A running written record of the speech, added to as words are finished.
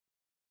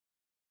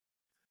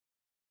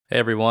Hey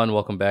everyone,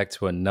 welcome back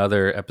to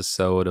another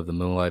episode of the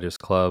Moonlighters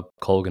Club.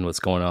 Colgan, what's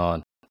going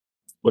on?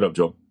 What up,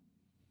 Joel?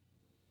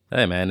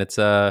 Hey man, it's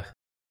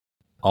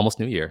almost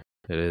New Year.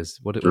 It is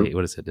True.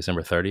 what is it?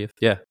 December 30th?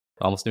 Yeah,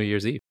 almost New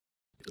Year's Eve.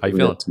 How you We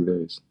feeling? got 2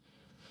 days.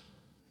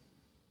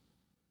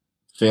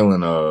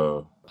 Feeling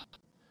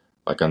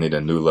like I need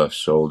a new left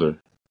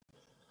shoulder.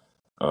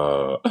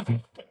 But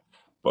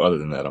other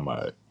than that, I'm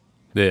alright.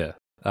 Yeah.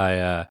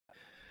 I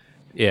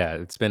yeah,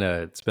 it's been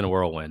a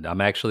whirlwind. I'm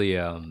actually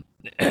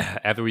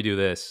after we do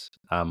this,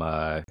 I'm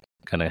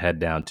gonna head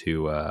down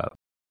to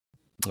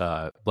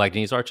Black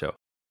Genius Art Show.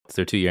 It's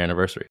their 2-year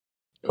anniversary.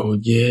 Oh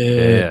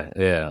yeah.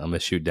 Yeah, I'm gonna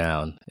shoot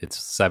down. It's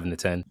 7 to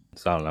 10,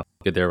 so I don't know.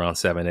 Get there around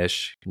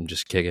 7-ish and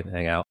just kick it,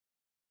 hang out.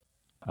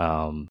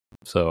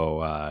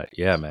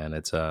 Yeah, man,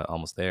 it's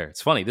almost there.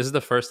 It's funny. This is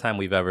the first time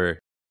we've ever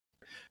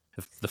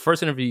the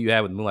first interview you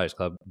had with Moonlighters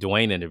Club.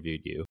 Dwayne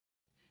interviewed you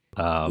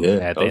Yeah, at that the was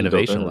a dope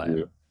Innovation Lab.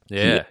 interview.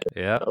 Yeah,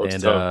 Yeah, that was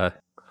and tough.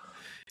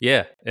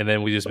 yeah, and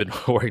then we just been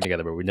working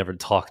together, but we never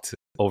talked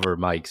over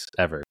mics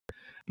ever.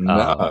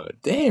 Nah,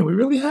 damn, we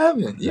really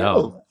haven't. No,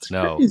 Yo, it's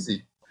no,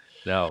 crazy.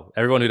 no.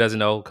 Everyone who doesn't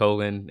know,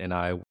 Colgan and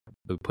I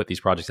we put these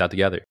projects out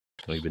together.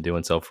 We've been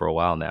doing so for a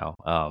while now.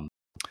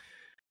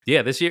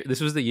 Yeah, this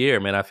was the year,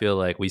 man. I feel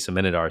like we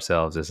cemented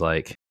ourselves as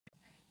like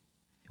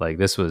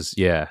this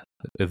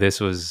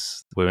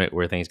was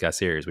where things got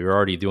serious. We were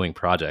already doing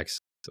projects,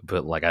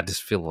 but like I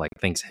just feel like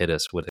things hit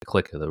us with a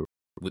click of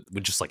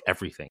with just like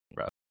everything,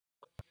 bro.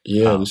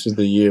 Yeah, Um, this is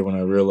the year when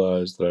I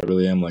realized that I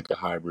really am like a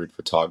hybrid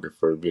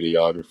photographer,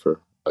 videographer.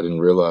 I didn't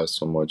realize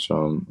so much.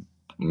 I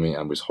mean,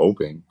 I was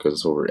hoping because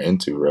it's what we're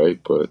into, right?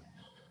 But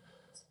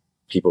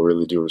people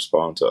really do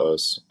respond to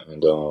us,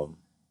 and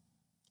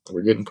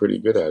we're getting pretty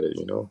good at it.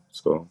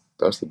 So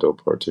that's the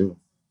dope part too.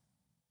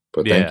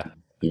 But thank yeah. you.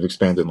 You've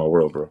expanded my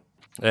world, bro.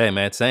 Hey,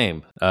 man,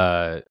 same.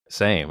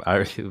 Same.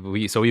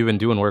 We've been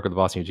doing work with the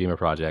Boston Ujima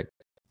project,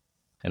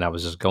 and I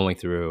was just going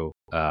through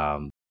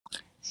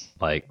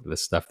like the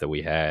stuff that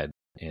we had,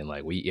 and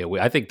like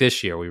I think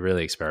this year we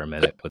really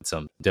experimented with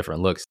some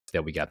different looks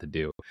that we got to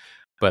do.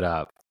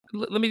 But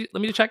let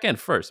me check in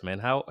first, man.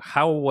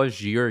 How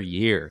was your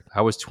year?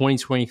 How was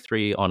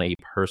 2023 on a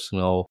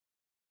personal,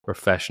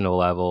 professional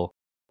level?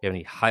 You have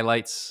any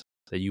highlights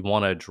that you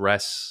want to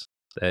address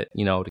that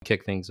to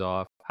kick things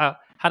off? How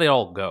did it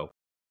all go?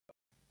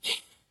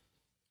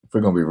 If we're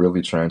gonna be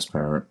really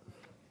transparent,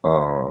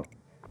 uh,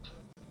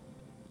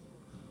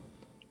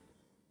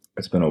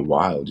 it's been a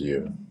wild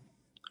year.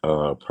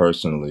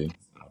 Personally,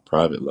 my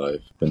private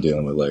life, been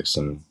dealing with like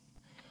some,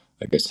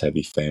 I guess,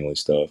 heavy family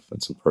stuff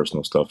and some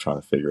personal stuff,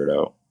 trying to figure it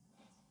out.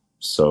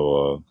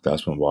 So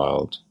that's been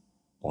wild.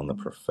 On the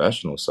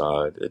professional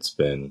side, it's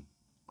been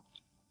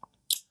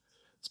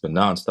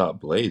nonstop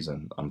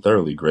blazing. I'm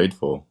thoroughly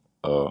grateful.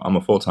 I'm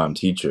a full time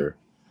teacher,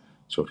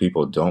 so if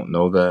people don't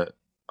know that,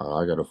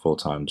 I got a full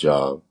time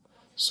job.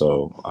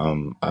 So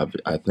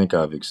I think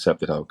I've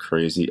accepted how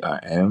crazy I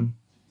am,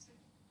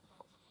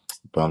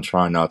 but I'm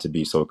trying not to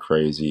be so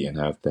crazy and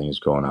have things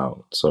going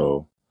out.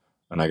 So,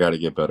 and I got to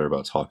get better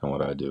about talking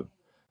what I do.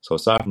 So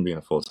aside from being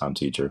a full time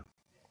teacher,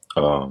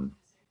 um,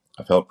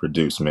 I've helped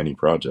produce many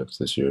projects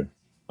this year.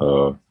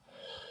 Uh,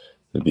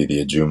 it'd be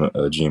the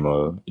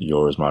Ajima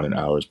Yours, Mine, and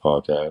Ours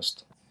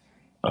podcast.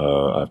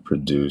 I've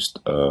produced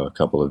a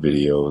couple of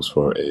videos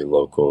for a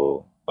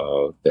local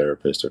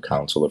therapist or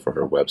counselor for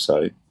her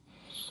website.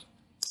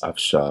 I've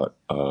shot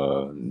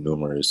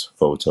numerous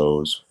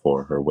photos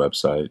for her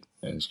website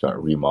and it's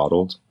got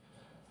remodeled.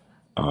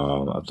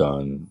 I've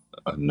done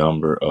a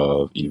number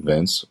of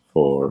events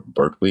for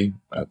Berkeley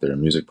at their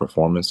music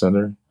performance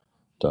center,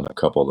 done a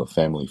couple of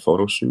family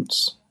photo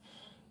shoots.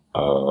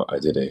 I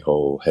did a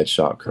whole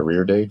headshot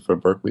career day for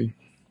Berkeley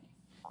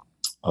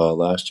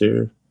last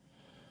year.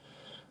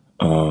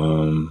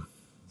 Um,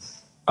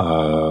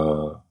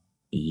 uh,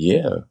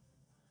 yeah,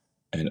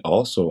 and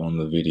also on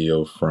the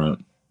video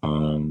front,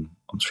 I'm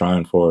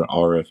trying for an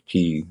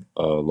RFP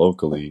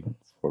locally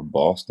for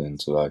Boston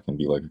so that I can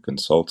be like a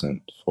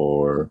consultant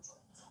for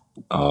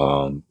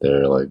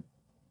their like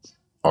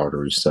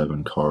Artery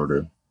 7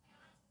 corridor.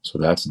 So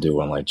that's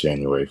due on like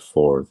January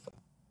 4th.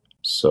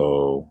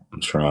 So I'm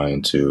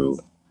trying to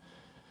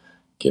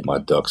get my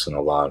ducks in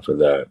a line for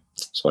that.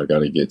 So I got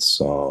to get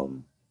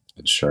some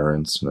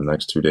insurance in the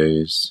next 2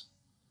 days.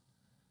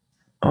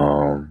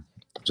 Um,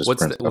 just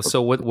What's print the, out.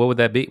 so what would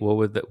that be?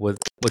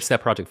 What's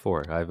that project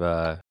for?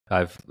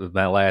 I've with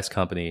my last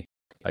company,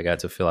 I got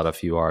to fill out a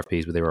few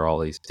RFPs, but they were all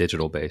these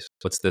digital based.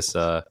 What's this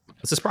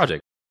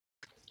project?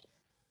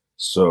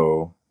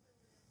 So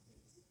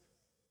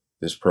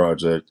this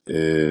project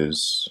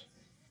is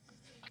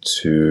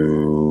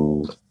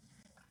to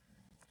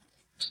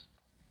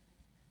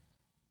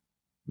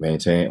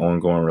maintain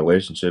ongoing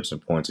relationships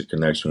and points of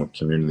connection with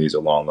communities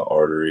along the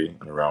artery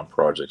and around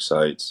project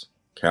sites.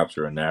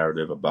 Capture a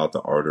narrative about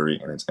the artery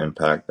and its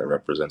impact that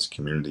represents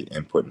community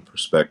input and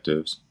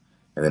perspectives,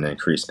 and then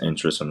increase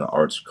interest in the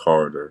arts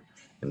corridor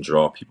and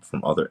draw people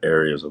from other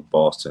areas of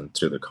Boston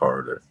to the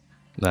corridor.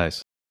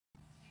 Nice.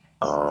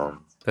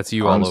 Um, That's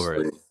you all over it.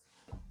 honestly,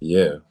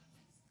 yeah.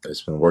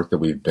 it's been work that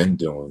we've been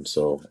doing.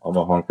 So I'm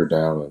gonna hunker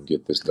down and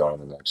get this done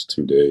in the next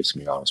 2 days. To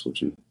be honest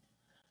with you,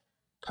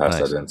 pass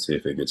that Nice. in, see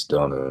if it gets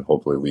done, and then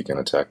hopefully we can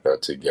attack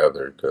that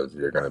together because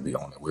you're gonna be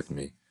on it with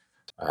me.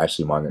 I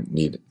actually might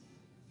need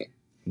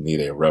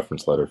a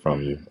reference letter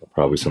from you. I'll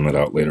probably send it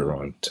out later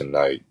on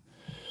tonight.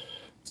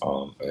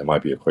 And it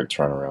might be a quick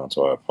turnaround,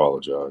 so I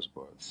apologize,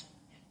 but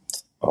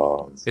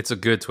It's a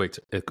good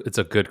it's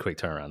a good quick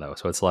turnaround though.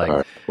 So it's like all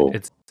right, cool.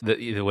 it's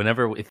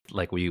whenever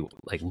like we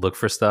like look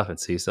for stuff and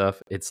see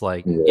stuff, it's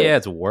like Yeah, yeah,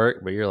 it's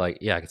work, but you're like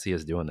yeah, I can see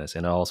us doing this,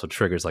 and it also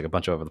triggers like a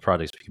bunch of other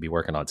projects we could be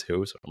working on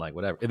too. So I'm like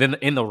whatever. And then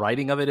in the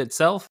writing of it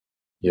itself,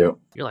 yep,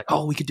 you're like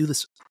oh we could do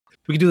this,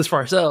 for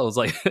ourselves.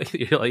 Like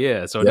you're like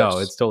yeah, so no,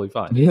 yes, it's totally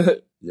fine.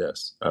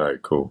 yes. All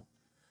right, cool.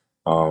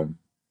 Um,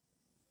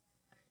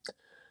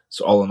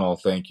 so all in all,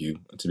 thank you.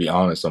 To be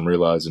honest, I'm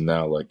realizing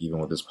now, like even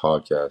with this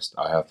podcast,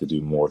 I have to do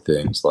more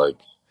things like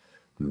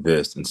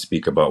this and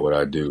speak about what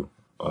I do.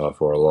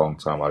 For a long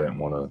time, I didn't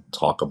want to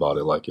talk about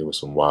it like it was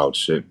some wild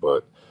shit,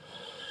 but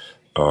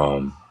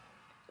um,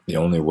 the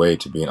only way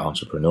to be an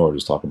entrepreneur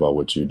is talk about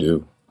what you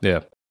do.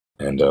 Yeah.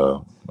 And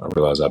I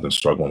realized I've been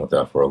struggling with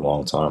that for a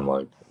long time.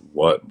 Like,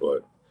 what?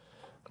 But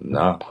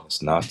nah,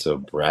 it's not to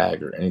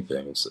brag or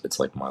anything. It's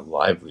like my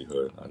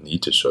livelihood. I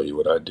need to show you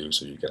what I do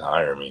so you can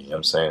hire me. You know what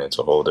I'm saying? It's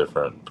a whole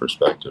different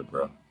perspective,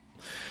 bro.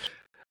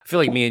 I feel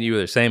like me and you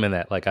are the same in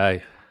that. Like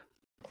I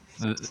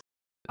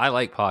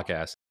like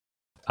podcasts,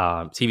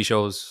 TV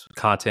shows,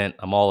 content.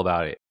 I'm all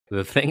about it.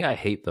 The thing I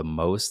hate the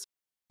most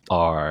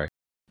are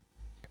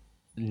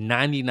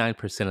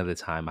 99% of the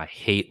time I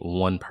hate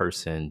one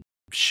person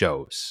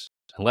shows,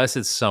 unless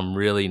it's some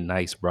really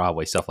nice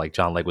Broadway stuff like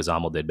John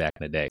Leguizamo did back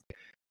in the day.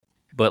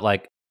 But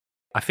like,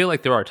 I feel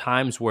like there are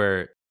times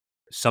where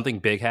something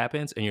big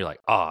happens and you're like,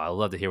 oh, I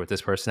love to hear what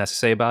this person has to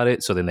say about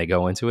it. So then they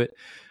go into it.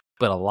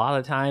 But a lot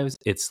of times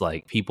it's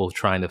like people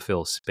trying to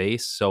fill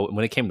space. So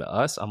when it came to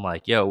us, I'm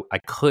like, yo, I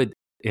could,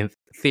 in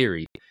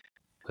theory,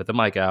 put the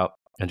mic out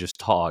and just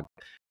talk,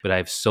 but I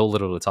have so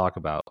little to talk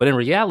about. But in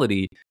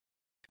reality,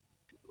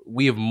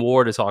 we have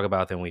more to talk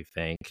about than we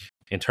think.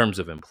 In terms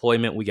of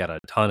employment, we got a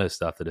ton of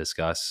stuff to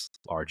discuss,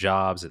 our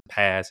jobs and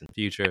past and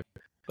future,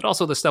 but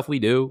also the stuff we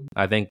do.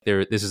 I think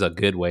this is a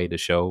good way to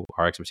show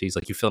our expertise.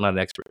 Like you filling out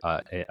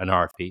an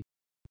RFP,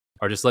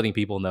 or just letting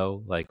people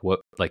know like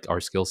what like our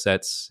skill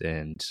sets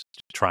and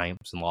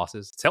triumphs and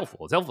losses. It's helpful.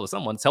 It's helpful to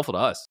someone. It's helpful to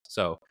us.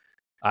 So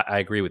I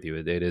agree with you.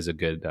 It is a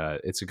good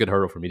it's a good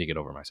hurdle for me to get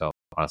over myself,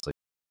 honestly.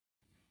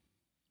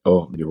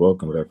 Oh, you're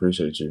welcome, but I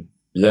appreciate you.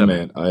 Yeah, Yeah,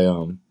 man. man.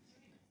 I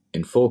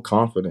in full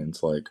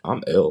confidence, like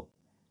I'm ill.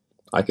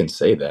 I can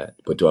say that,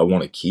 but do I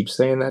want to keep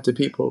saying that to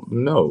people?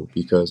 No,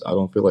 because I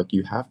don't feel like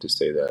you have to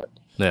say that.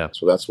 Yeah.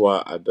 So that's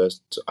why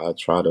I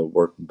try to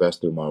work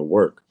best through my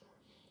work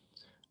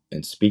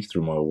and speak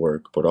through my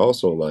work, but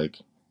also like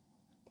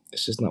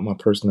it's just not my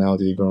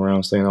personality to go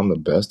around saying I'm the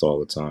best all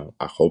the time.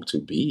 I hope to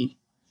be,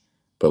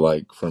 but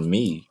like for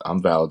me, I'm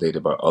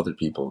validated by other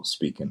people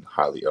speaking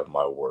highly of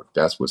my work.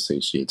 That's what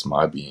satiates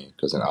my being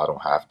because then I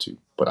don't have to.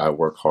 But I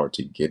work hard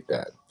to get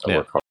that. I Yeah.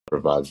 work hard to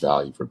provide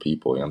value for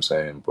people. You know what I'm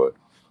saying? But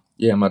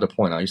yeah, I'm at the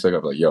point. I used to go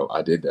like, "Yo,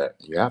 I did that.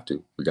 You have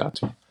to. We got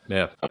to.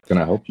 Yeah. How can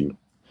I help you?"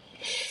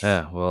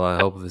 Yeah, well, I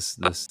hope this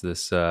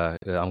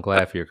I'm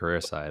glad for your career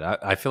side.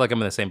 I feel like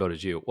I'm in the same boat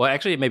as you. Well,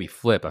 actually, it maybe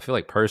flip. I feel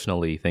like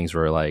personally things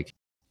were like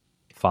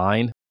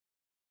fine.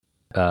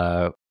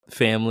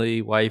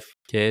 Family, wife,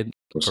 kid.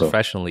 What's up?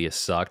 Professionally, it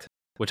sucked,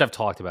 which I've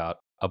talked about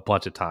a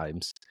bunch of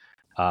times.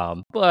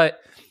 But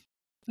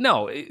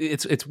no,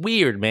 it's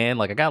weird, man.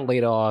 Like I got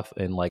laid off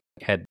and like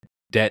had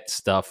debt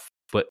stuff,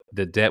 but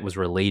the debt was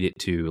related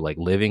to like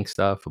living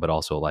stuff, but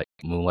also like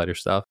moonlighter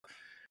stuff.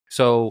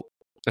 So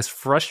as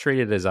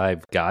frustrated as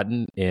I've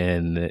gotten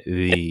in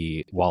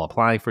the while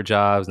applying for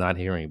jobs, not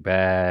hearing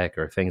back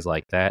or things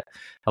like that,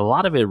 a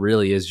lot of it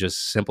really is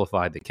just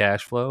simplified the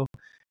cash flow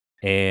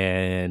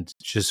and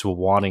just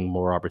wanting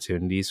more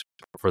opportunities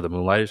for the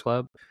Moonlighters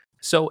Club.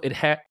 So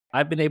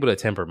I've been able to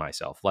temper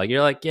myself. Like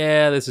you're like,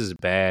 yeah, this is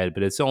bad,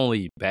 but it's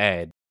only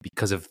bad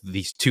because of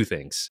these two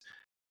things.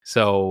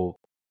 So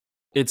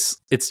it's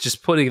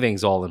just putting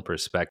things all in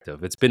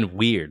perspective. It's been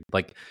weird.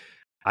 Like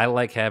I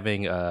like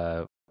having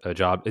a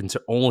job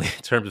only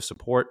in terms of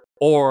support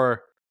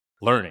or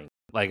learning.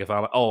 Like if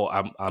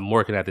I'm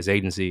working at this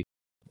agency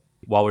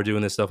while we're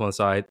doing this stuff on the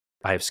side,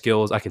 I have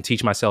skills. I can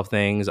teach myself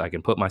things. I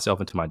can put myself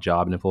into my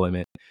job and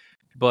employment.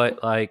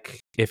 But like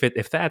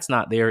if that's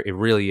not there, it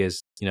really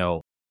is,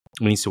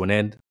 means to an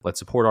end. Let's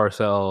support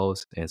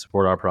ourselves and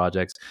support our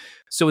projects.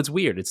 So it's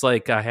weird. It's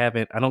like I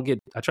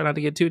try not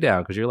to get too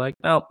down because you're like,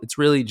 no, it's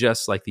really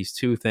just like these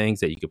two things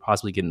that you could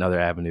possibly get in other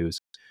avenues.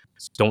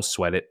 Don't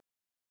sweat it.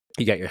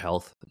 You got your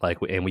health,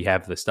 and we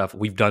have the stuff.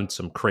 We've done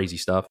some crazy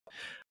stuff.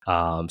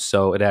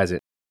 So it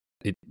hasn't,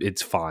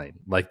 it's fine.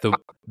 Like the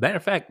matter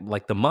of fact,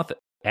 like the month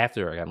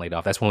after I got laid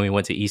off, that's when we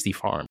went to Eastie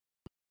Farm.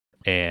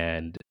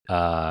 And,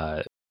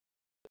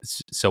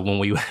 so when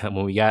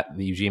we got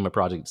the Ujima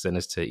project to send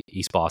us to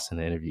East Boston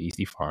to interview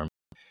Eastie Farm,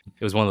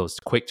 it was one of those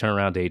quick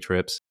turnaround day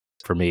trips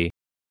for me.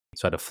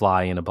 So I had to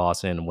fly into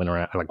Boston and went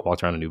around, like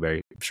walked around the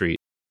Newberry Street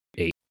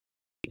ate,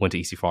 went to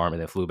EC Farm,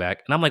 and then flew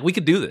back. And I'm like, we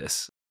could do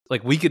this.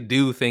 Like, we could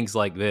do things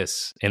like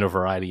this in a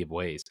variety of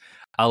ways.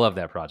 I love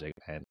that project,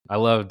 man. I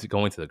loved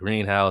going to the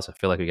greenhouse. I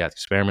feel like we got to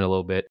experiment a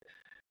little bit.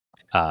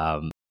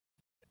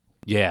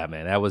 Yeah,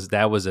 man,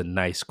 that was a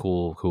nice,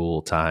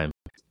 cool time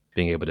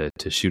being able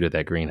to shoot at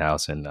that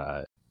greenhouse. And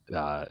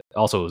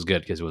also it was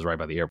good because it was right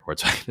by the airport,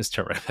 so I can just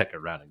turn right back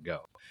around and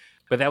go.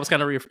 But that was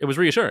kind of it was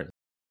reassuring.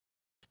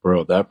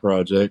 Bro, that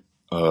project,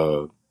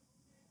 it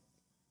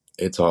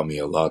taught me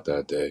a lot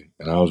that day.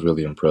 And I was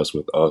really impressed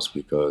with us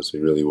because we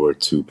really were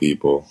two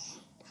people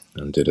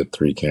and did a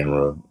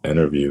 3-camera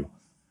interview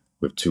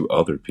with 2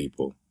 other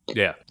people.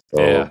 Yeah.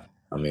 So, Yeah.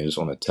 I mean, just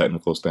on a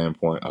technical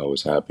standpoint, I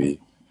was happy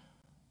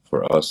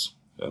for us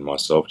and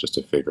myself just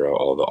to figure out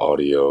all the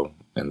audio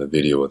and the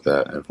video with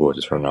that and for it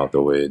to turn out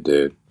the way it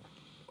did.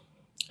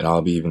 And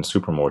I'll be even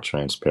super more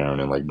transparent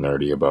and like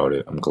nerdy about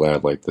it. I'm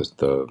glad like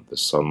the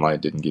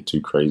sunlight didn't get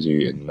too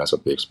crazy and mess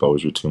up the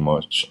exposure too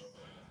much.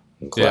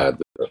 I'm glad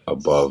the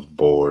above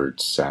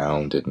board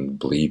sound didn't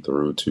bleed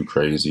through too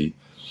crazy,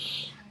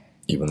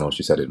 even though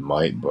she said it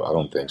might, but I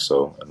don't think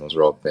so. And those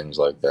are all things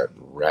like that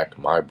rack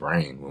my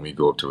brain when we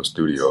go up to a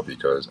studio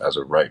because as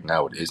of right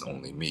now, it is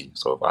only me.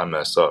 So if I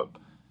mess up,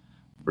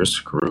 we're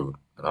screwed.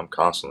 And I'm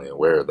constantly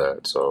aware of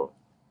that. So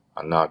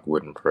I knock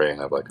wood and pray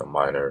and have like a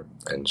minor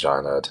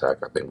angina attack,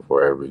 I think,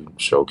 before every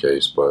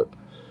showcase. But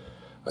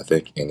I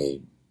think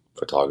any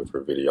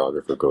photographer,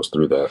 videographer goes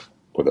through that.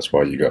 But that's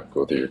why you got to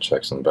go through your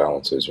checks and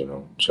balances, you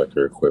know, check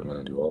your equipment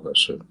and do all that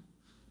shit.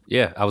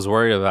 Yeah, I was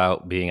worried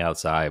about being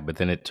outside, but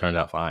then it turned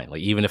out fine.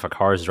 Like even if a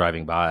car is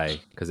driving by,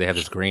 because they have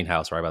this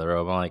greenhouse right by the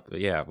road, I'm like,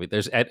 yeah,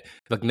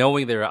 like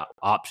knowing there are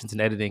options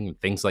in editing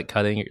and things like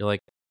cutting, you're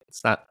like,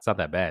 it's not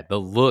that bad. The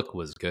look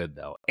was good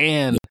though,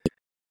 and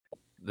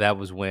that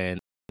was when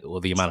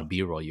the amount of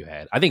B-roll you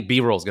had. I think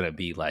B-roll is gonna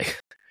be like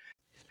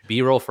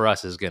B-roll for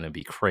us is gonna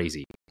be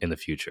crazy in the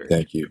future.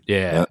 Thank you.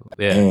 Yeah.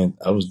 And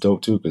I was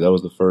dope too because that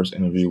was the first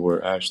interview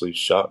where I actually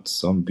shot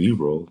some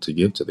B-roll to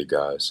give to the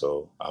guy.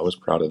 So I was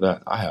proud of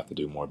that. I have to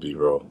do more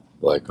B-roll.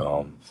 Like,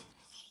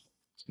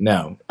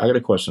 now I got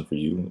a question for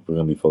you. We're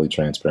gonna be fully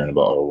transparent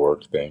about our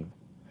work thing.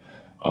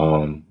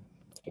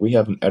 We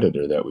have an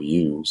editor that we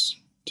use.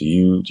 Do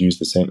you use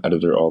the same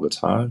editor all the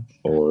time,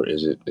 or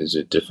is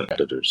it different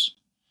editors?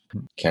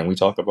 Can we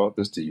talk about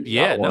this? Do you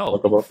not want to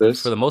talk about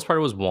this? For the most part,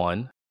 it was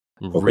one.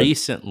 Okay.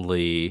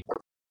 Recently,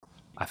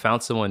 I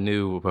found someone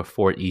new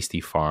before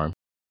Easty Farm.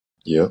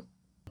 Yep.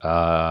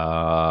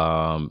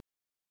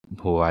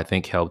 Who I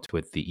think helped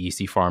with the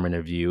Easty Farm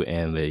interview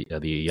and the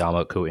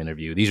Yamako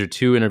interview. These are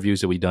 2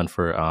 interviews that we've done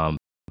for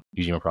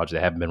Ujima Project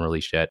that haven't been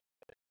released yet.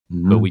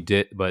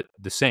 Mm-hmm. But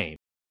the same.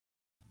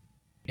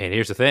 And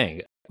here's the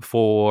thing.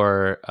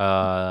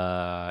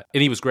 And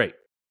he was great.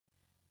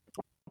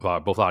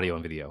 Both audio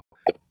and video.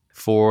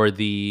 For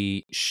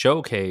the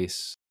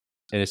showcase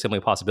and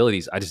Assembly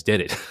Possibilities, I just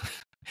did it.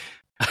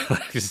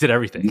 I just did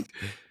everything.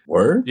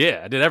 Word?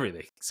 Yeah, I did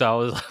everything.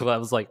 So I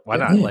was like, why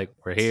not? Like,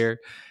 we're here.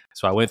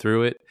 So I went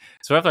through it.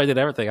 So after I did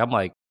everything, I'm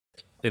like,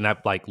 and I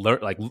like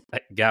learned, like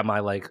got my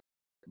like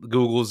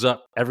Google's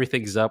up,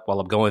 everything's up while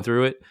I'm going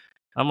through it.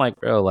 I'm like,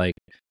 bro, like,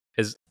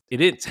 it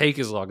didn't take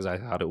as long as I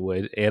thought it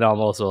would. And I'm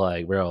also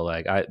like, bro,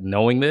 like,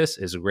 knowing this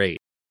is great.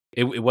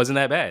 It wasn't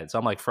that bad. So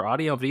I'm like, for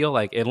audio and video,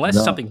 like, unless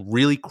something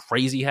really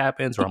crazy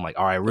happens, or I'm like,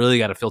 all right, I really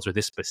got to filter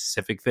this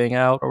specific thing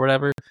out or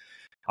whatever,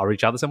 I'll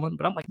reach out to someone.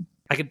 But I'm like,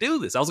 I could do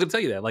this. I was going to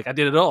tell you that. Like, I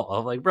did it all.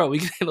 I'm like, bro, we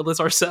can handle this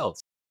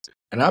ourselves.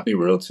 And I'll be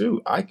real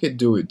too. I could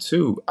do it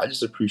too. I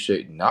just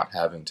appreciate not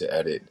having to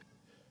edit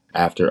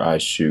after I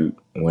shoot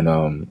when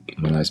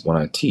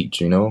I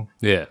teach, you know?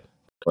 Yeah.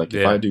 Like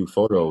if I do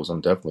photos,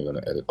 I'm definitely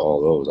gonna edit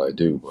all those I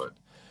do, but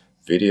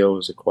video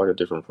is quite a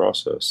different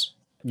process.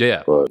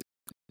 Yeah. But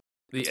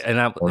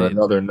on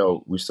another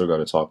note, we still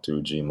gotta talk to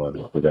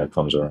Ujima if that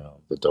comes around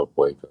the dope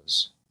way,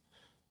 because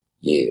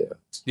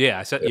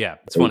I said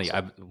it's funny.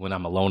 When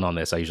I'm alone on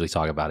this, I usually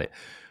talk about it.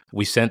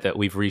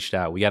 We've reached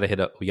out. We gotta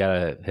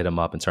hit them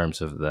up in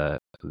terms of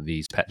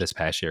this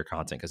past year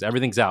content, because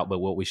everything's out but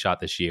what we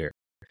shot this year.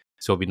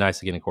 So it'd be nice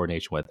to get in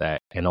coordination with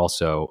that. And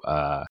also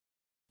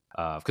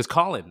because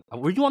Colin,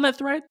 were you on that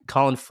thread?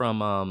 Colin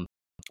from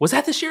was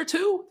that this year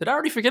too? Did I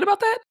already forget about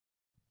that?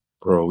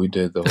 Bro, we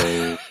did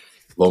the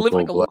whole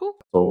local black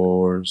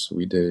tours.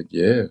 We did,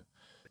 yeah.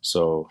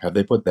 So have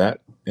they put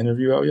that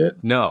interview out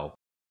yet? No.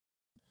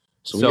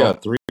 So we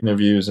got 3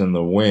 interviews in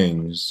the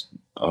wings.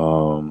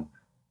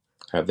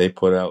 Have they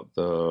put out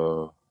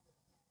the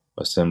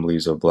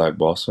Assemblies of Black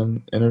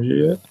Boston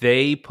interview yet?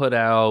 They put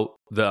out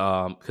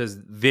the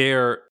because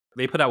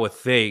they put out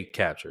what they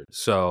captured.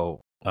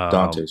 So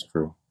Dante's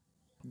crew.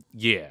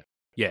 Yeah.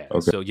 Okay.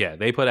 So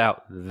they put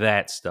out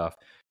that stuff.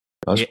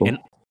 That's cool. And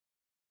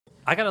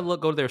I gotta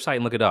go to their site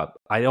and look it up.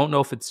 I don't know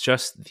if it's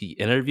just the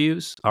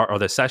interviews or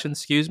the sessions,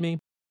 excuse me.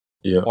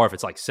 Yeah. Or if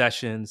it's like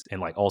sessions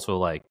and like also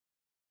like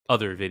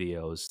other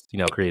videos, you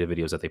know, creative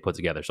videos that they put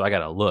together. So I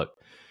gotta look.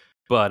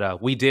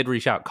 But we did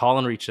reach out.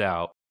 Colin reached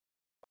out.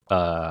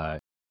 I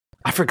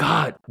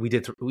forgot we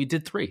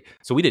did 3.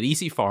 So we did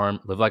EC Farm,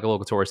 Live Like a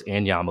Local Tourist,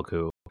 and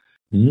Yamaku.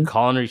 Mhm.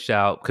 Colin reached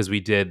out because we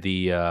did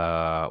the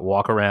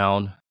walk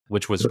around,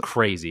 which was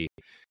crazy,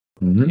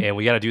 Mhm. and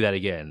we got to do that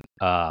again.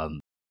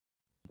 And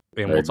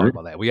I we'll talk agree.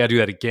 about that. We got to do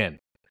that again.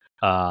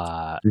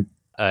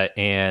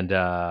 And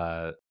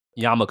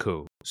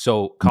Yamaku.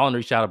 So Colin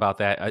reached out about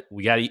that.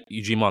 We got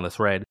Ujima on the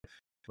thread.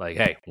 Like,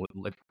 hey,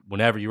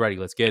 whenever you're ready,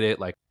 let's get it.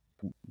 Like,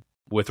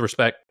 with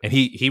respect. And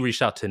he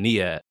reached out to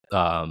Nia, head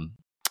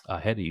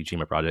of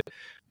Ujima Project,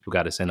 who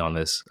got us in on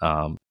this.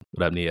 What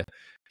up, Nia?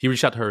 He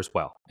reached out to her as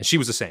well, and she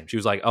was the same. She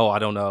was like, "Oh, I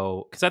don't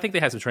know," because I think they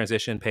had some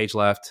transition. Paige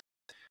left.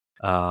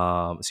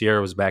 Sierra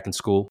was back in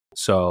school,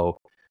 so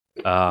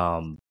they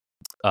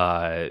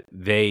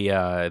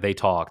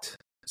talked.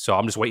 So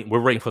I'm just waiting.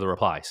 We're waiting for the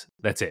replies.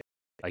 That's it.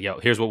 Like, yo,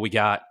 here's what we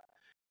got,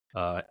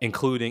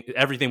 including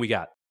everything we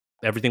got,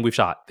 everything we've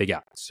shot. They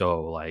got.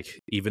 So like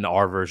even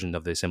our version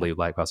of the Assembly of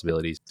Black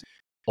Possibilities,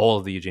 all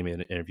of the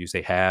Ujima interviews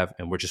they have,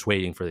 and we're just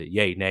waiting for the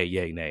yay,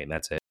 nay, and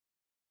that's it.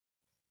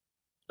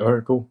 All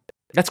right, cool.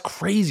 That's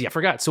crazy. I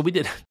forgot. So we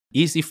did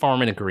Easy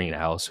Farm in a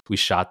Greenhouse. We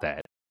shot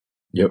that.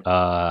 Yep.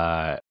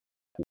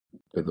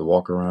 Did the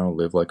walk around,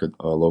 live like a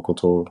local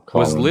tour?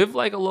 Was Colin. Live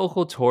Like a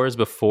Local Tours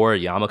before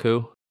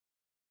Yamaku?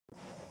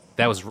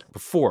 That was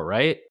before,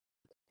 right?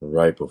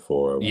 Right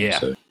before, I want Yeah.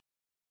 to say.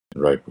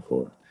 Right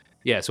before.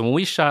 Yeah, so when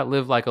we shot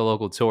Live Like a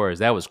Local Tours,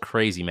 that was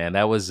crazy, man.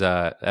 That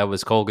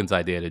was Colgan's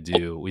idea to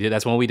do.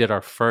 That's when we did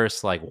our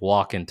first like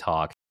walk and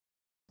talk.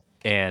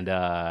 And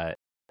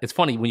it's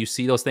funny when you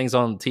see those things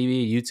on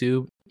TV,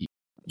 YouTube, Yeah.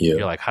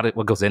 you're like,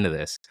 what goes into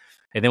this?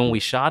 And then when we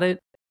shot it,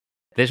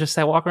 there's just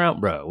that walk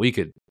around, bro.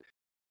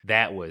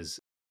 That was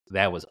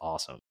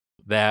awesome.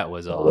 That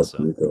was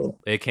awesome.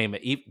 It came.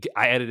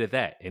 I edited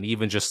that, and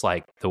even just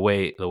like the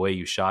way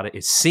you shot it,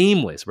 it's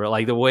seamless, bro.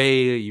 Like the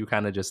way you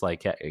kind of just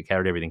like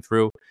carried everything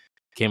through,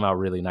 came out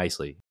really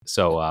nicely.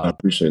 So I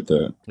appreciate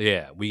that.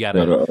 Yeah, we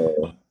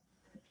gotta.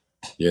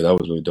 Yeah, that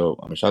was really dope.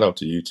 I mean, shout out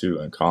to you too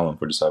and Colin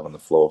for just having the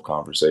flow of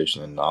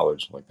conversation and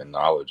knowledge. Like the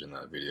knowledge in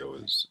that video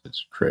it's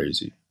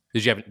crazy.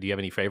 Do you have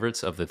any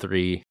favorites of those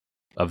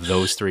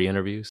three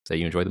interviews that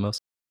you enjoyed the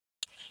most?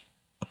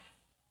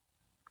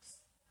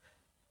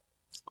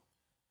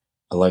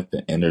 I like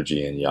the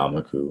energy in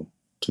Yamaku,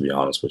 to be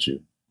honest with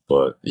you.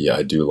 But yeah,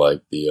 I do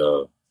like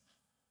the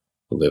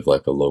Live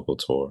Like a Local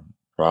tour.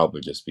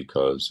 Probably just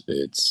because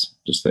it's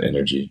just the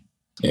energy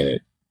in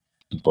it.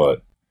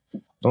 But I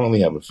don't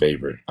really have a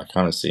favorite. I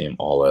kind of see them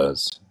all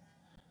as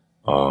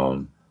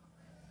um,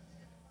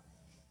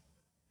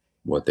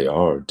 what they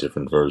are,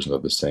 different versions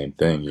of the same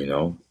thing, you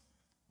know?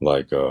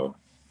 Like, I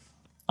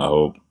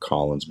hope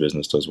Colin's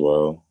business does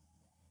well.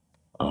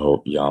 I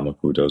hope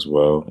Yamaku does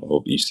well. I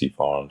hope EC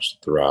Farms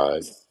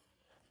thrive.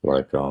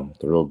 Like, the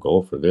real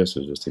goal for this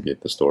is just to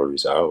get the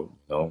stories out,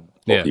 you know?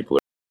 Hope people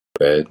are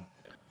fed.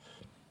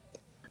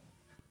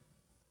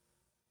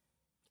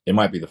 It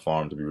might be the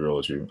farm, to be real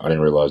with you. I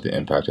didn't realize the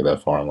impact of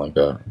that farm like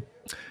that.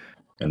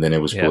 And then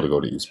it was cool to go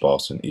to East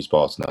Boston. East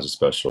Boston has a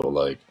special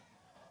like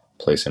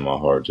place in my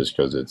heart just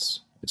because it's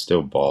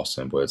still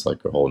Boston, but it's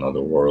like a whole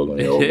nother world when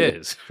you're over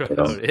there. You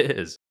know?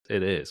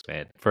 It is,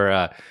 man.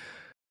 For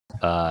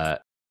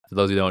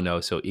those who don't know,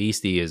 so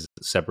Eastie is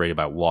separated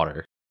by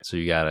water, so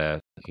you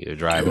gotta either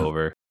drive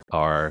over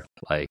or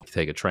like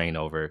take a train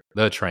over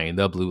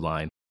the blue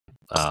line.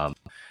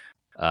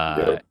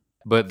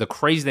 But the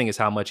crazy thing is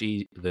how much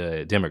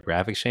the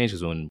demographics changed.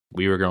 Because when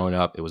we were growing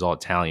up, it was all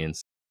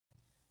Italians,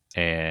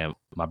 and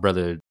my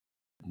brother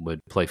would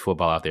play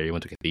football out there. He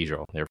went to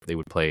Cathedral. They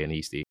would play in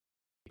Eastie.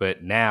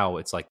 But now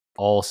it's like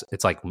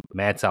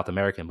mad South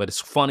American. But it's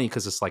funny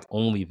because it's like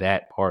only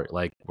that part.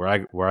 Like where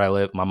I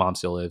live, my mom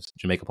still lives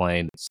Jamaica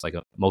Plain. It's like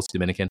most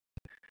Dominican.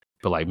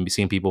 But like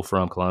seeing people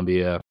from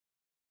Colombia,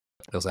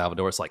 El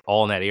Salvador, it's like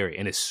all in that area,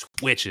 and it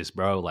switches,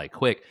 bro, like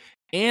quick.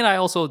 And I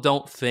also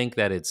don't think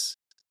that it's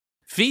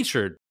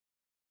featured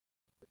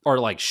or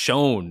like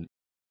shown.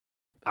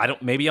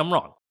 Maybe I'm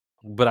wrong,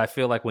 but I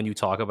feel like when you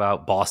talk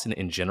about Boston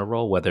in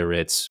general, whether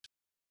it's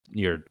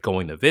you're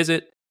going to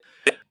visit,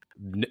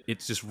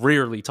 it's just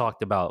rarely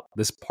talked about.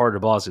 This part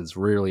of Boston is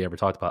rarely ever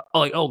talked about.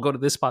 Go to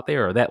this spot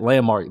there or that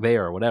landmark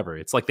there or whatever.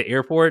 It's like the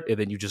airport, and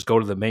then you just go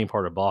to the main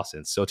part of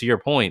Boston. So to your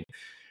point,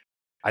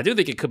 I do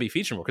think it could be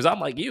featured more because I'm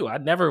like you. I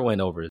never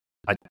went over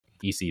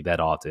EC that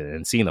often,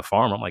 and seeing the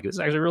farm, I'm like, this is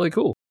actually really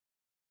cool.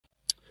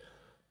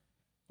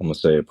 I'm gonna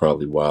say a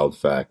probably wild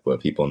fact, but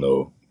people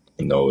know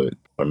it,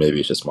 or maybe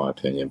it's just my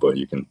opinion, but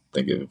you can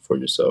think of it for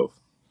yourself.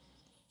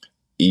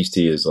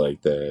 Eastie is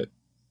like that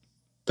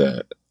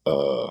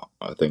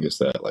I think it's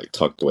that like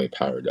tucked away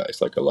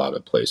paradise, like a lot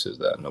of places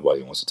that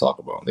nobody wants to talk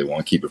about. They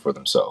want to keep it for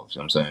themselves. You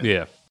know what I'm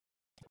saying?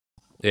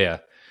 Yeah.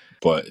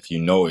 But if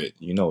you know it,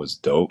 you know it's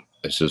dope.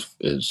 It's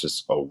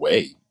just a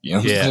way. You know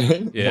what I'm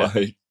saying? Yeah.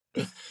 Like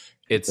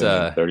it's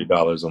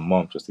 $30 a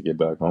month just to get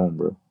back home,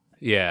 bro.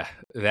 Yeah,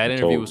 that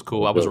interview was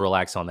cool. I was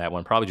relaxed on that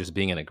one. Probably just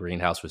being in a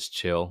greenhouse was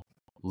chill.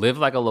 Live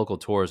Like a Local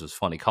Tours was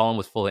funny. Colin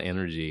was full of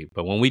energy,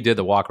 but when we did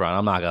the walk around,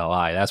 I'm not gonna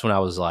lie, that's when I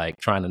was like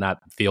trying to not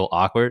feel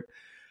awkward.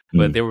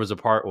 But there was a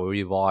part where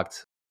we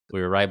walked. We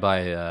were right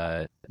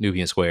by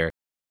Nubian Square,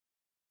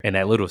 and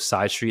that little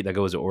side street that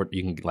goes to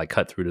you can like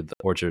cut through to the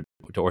Orchard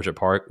to Orchard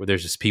Park where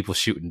there's just people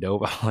shooting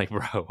dope. I'm like,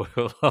 bro,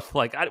 I'm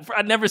like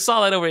I never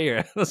saw that over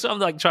here. So I'm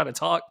like trying to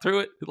talk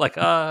through it, like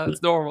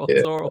it's normal, Yeah,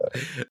 it's normal.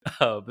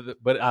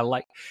 But I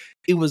like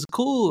it was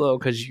cool though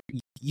because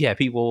yeah,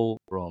 people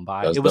rolling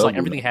by. that's It was like W,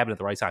 everything man. happened at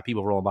the right time.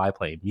 People rolling by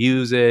playing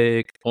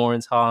music,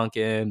 horns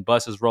honking,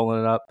 buses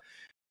rolling up.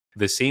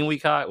 The scene we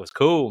caught was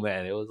cool,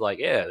 man. It was like,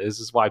 yeah, this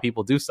is why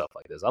people do stuff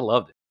like this. I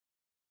loved it.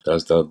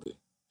 That's W.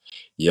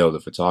 Yo, the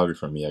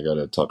photographer me, I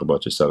gotta talk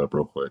about your setup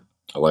real quick.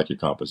 I like your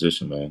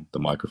composition, man. The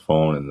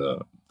microphone and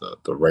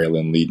the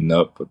railing leading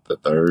up with the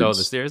Oh, the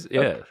thirds. stairs, That's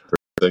yeah.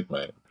 sick,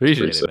 man. Appreciate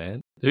Pretty it, sick.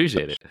 man.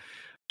 Appreciate it.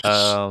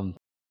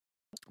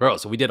 Bro,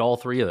 so we did all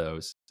three of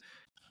those.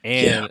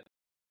 Yeah,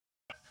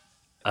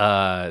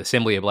 And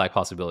Assembly of Black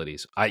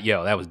Possibilities.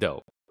 That was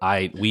dope.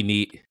 I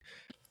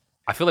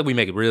feel like we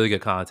make really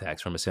good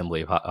contacts from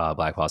Assembly of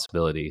Black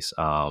Possibilities.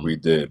 we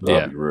did, but I'll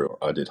Yeah. be real.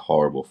 I did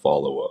horrible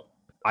follow up.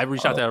 I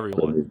reached out to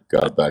everyone. Really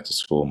got back to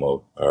school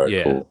mode. All right,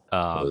 Yeah. cool. The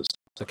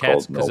I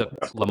cats, called no because one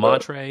after that.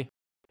 Lamontre,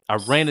 I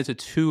ran into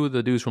two of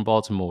the dudes from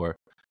Baltimore,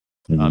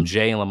 Mhm.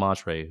 Jay and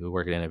Lamontre, who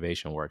work at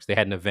Innovation Works. They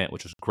had an event,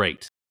 which was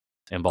great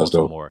in That's dope.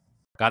 Baltimore.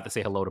 Got to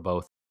say hello to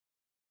both.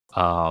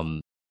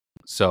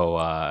 So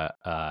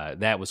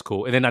that was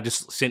cool. And then I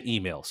just sent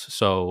emails.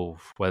 So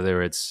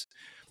whether it's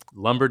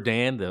Lumber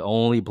Dan, the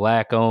only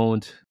black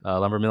owned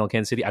lumber mill in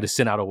Kansas City, I just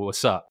sent out a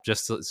what's up.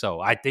 So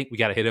I think we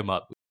got to hit him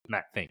up.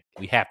 Not think,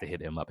 we have to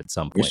hit him up at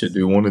some We point. should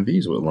do one of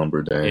these with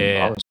Lumber Dan.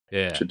 Yeah, Honestly,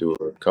 yeah. we should do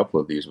a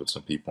couple of these with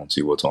some people and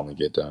see what's on the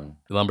get down.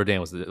 Lumber Dan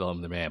was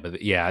the man.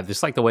 But yeah, I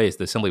just like the way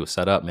the assembly was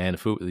set up, man.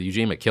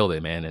 Eugene killed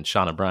it, man. And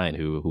Shauna Bryan,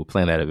 who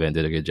planned that event,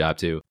 did a good job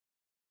too.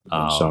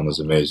 Shauna's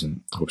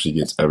amazing. Hope she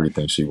gets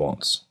everything she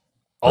wants.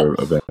 Her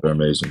events are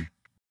amazing.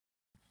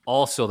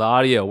 Also, the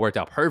audio worked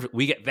out perfect.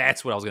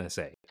 That's what I was gonna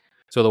say.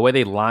 So the way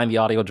they line the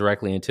audio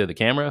directly into the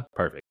camera,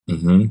 perfect.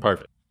 Mm-hmm.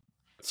 Perfect.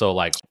 So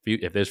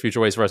if there's future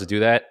ways for us to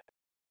do that,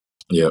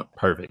 yeah,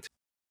 perfect.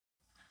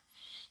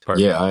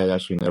 Yeah, I had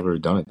actually never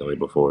done it that way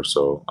before,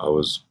 so I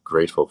was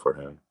grateful for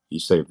him. He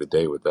saved the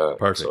day with that.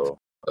 Perfect. So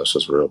that's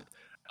just real.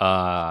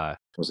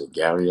 Was it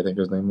Gary? I think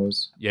his name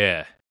was.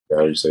 Yeah.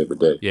 Gary saved the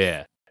day.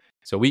 Yeah.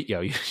 So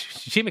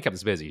Shima kept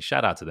us busy.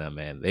 Shout out to them,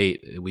 man.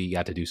 We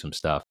got to do some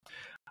stuff.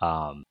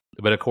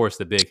 But of course,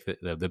 the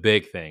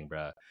big thing,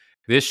 bro.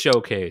 This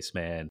showcase,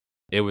 man,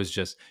 it was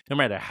just no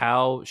matter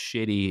how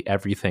shitty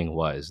everything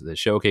was, the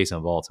showcase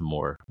in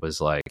Baltimore was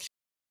like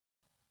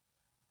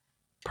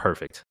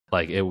perfect.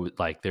 Like it was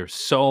like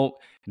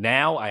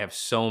now I have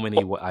so many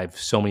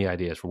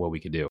ideas for what we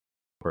could do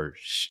for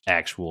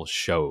actual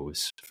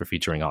shows for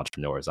featuring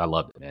entrepreneurs. I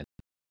loved it, man.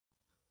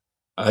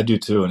 I do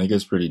too, and it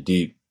gets pretty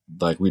deep.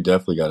 Like we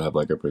definitely got to have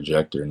like a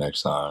projector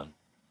next time,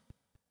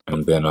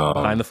 and then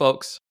behind the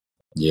folks.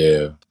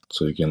 Yeah,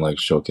 so you can like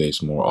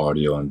showcase more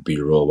audio and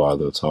B-roll while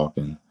they're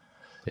talking.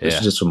 Yeah. This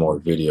is just for more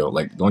video.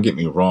 Like, don't get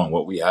me wrong,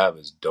 what we have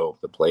is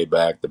dope. The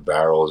playback, the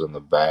barrels in the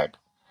back.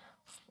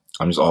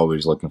 I'm just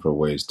always looking for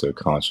ways to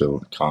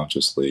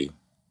consciously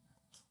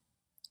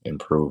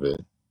improve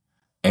it.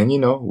 And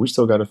we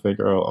still got to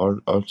figure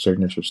out our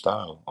signature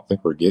style. I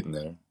think we're getting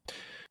there,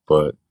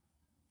 but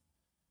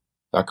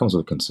that comes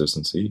with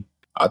consistency.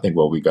 I think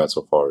what we got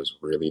so far is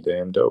really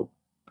damn dope.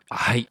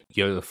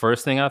 The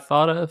first thing I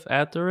thought of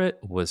after it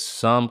was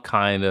some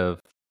kind of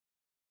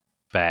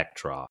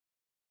backdrop.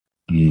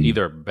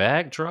 Either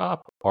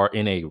backdrop or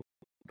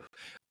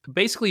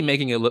basically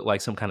making it look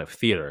like some kind of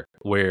theater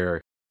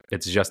where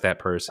it's just that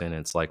person.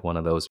 It's like one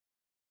of those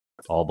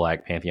all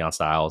black Pantheon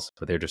styles,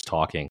 but they're just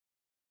talking.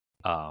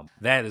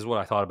 That is what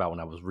I thought about when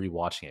I was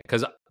rewatching it.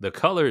 Because the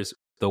colors,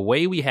 the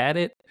way we had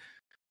it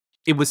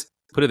was,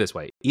 put it this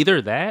way,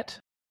 either that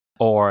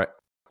or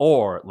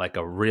like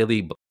a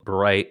really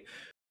bright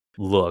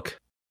look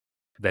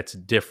that's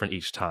different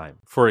each time.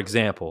 For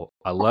example,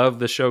 I love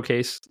the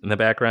showcase in the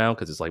background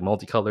because it's like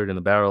multicolored in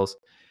the barrels,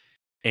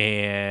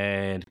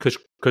 and Kush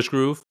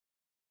Groove,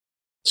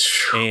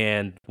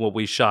 and what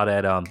we shot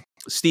at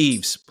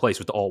Steve's place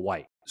with the all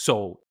white.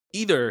 So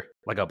either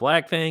like a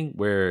black thing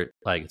where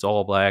like it's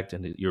all black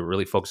and you're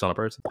really focused on a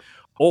person,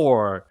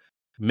 or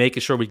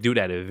making sure we do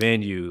that at a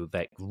venue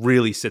that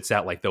really sits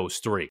out like those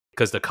three,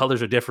 because the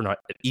colors are different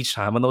each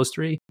time on those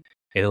three,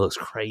 and it looks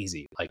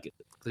crazy. Like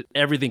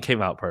everything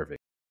came out perfect.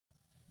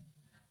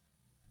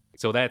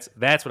 So that's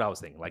what I was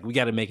thinking. Like we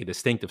got to make it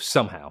distinctive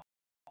somehow.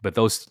 But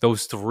those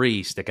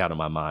three stick out in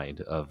my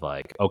mind of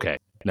like, okay,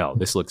 no,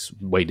 this looks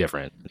way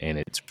different, and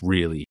it's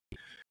really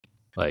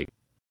like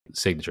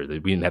signature. We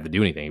didn't have to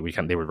do anything.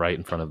 They were right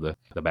in front of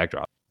the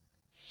backdrop.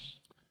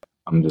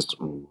 I'm just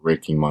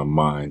raking my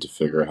mind to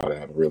figure out how to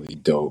have a really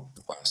dope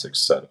plastic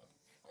setup.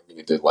 I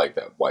really did like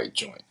that white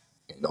joint.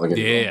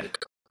 Yeah,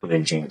 the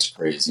joint's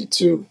crazy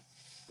too.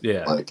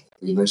 Yeah, like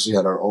we eventually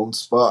had our own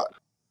spot.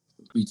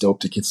 It'd be dope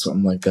to get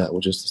something like that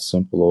with just a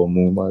simple old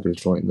moonlighter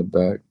joint in the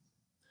back.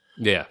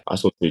 Yeah, I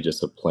supposed to be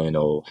just a plain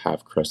old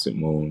half crescent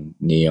moon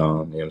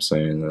neon. You know what I'm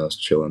saying? And us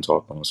chilling,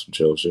 talking on some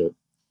chill shit.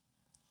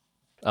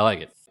 I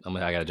like it.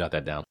 I gotta jot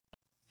that down.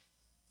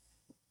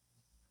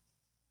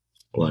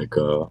 Like,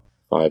 if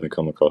I haven't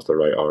come across the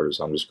right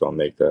artist, I'm just gonna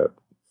make that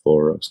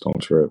for a Stone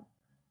Trip.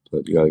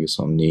 But you gotta get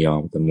some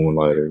neon with the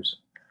moonlighters.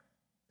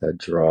 That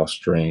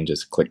drawstring,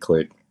 just click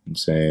click. I'm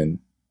saying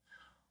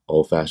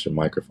old fashioned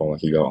microphone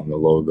like you got on the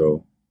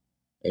logo.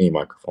 Any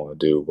microphone will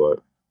do,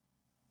 but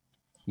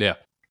Yeah.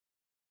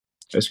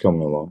 it's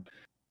coming along.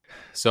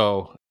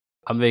 So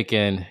I'm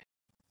making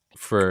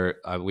for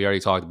we already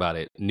talked about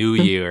it. New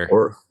year.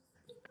 Or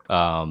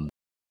Um,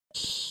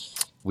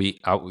 we're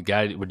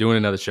doing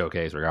another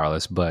showcase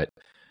regardless, but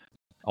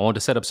I want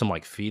to set up some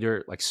like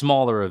feeder, like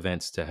smaller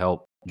events to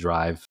help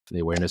drive the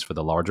awareness for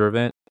the larger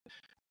event.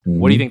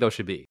 What do you mm-hmm. think those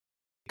should be?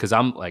 Because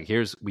I'm like,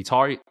 we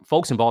target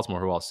folks in Baltimore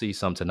who I'll see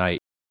some tonight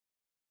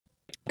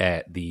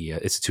at the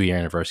it's a 2-year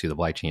anniversary of the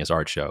Black Genius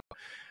Art Show.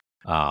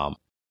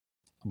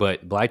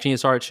 But Black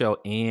Genius Art Show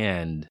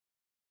and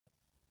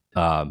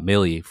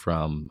Millie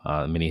from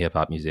Mini Hip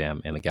Hop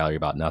Museum and the Gallery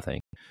About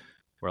Nothing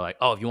were like,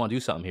 oh, if you want to do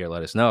something here,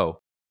 let us know.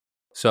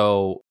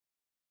 So,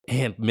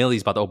 and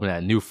Millie's about to open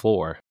that new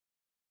floor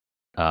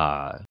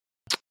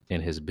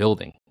in his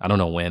building. I don't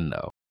know when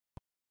though.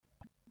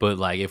 But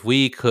like, if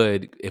we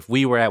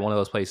were at one of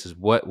those places,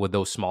 what would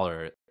those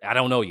smaller? I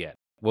don't know yet.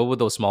 What would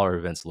those smaller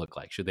events look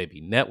like? Should they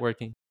be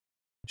networking?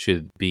 Should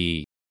it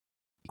be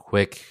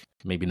quick,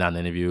 maybe not an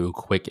interview,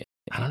 quick?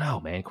 I don't know,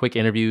 man. Quick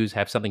interviews,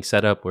 have something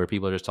set up where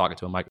people are just talking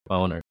to a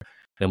microphone, or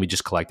then we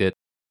just collect it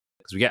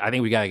because I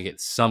think we got to get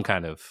some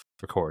kind of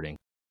recording.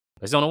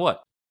 I just don't know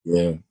what.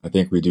 Yeah, I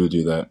think we do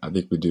that. I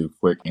think we do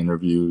quick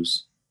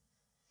interviews,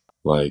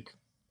 like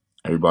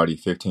everybody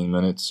 15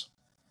 minutes,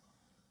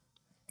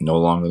 no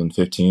longer than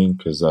 15,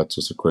 because that's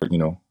just a quick,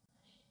 then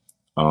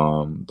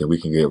we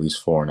can get at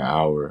least 4 an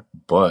hour.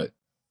 But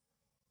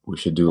we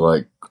should do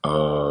like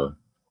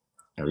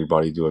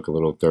everybody do like a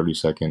little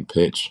 30-second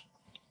pitch,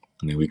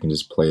 and then we can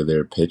just play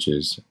their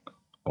pitches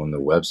on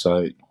the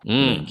website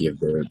and then give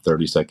their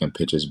 30-second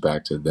pitches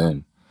back to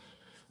them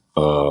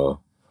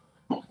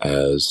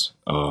as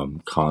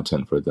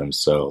content for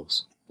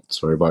themselves.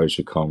 So everybody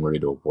should come ready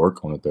to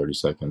work on a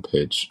 30-second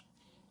pitch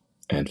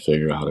and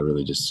figure out how to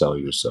really just sell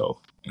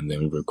yourself. And then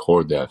we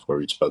record that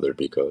for each other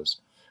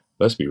because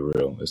let's be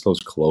real, it's those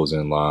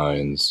closing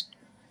lines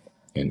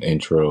and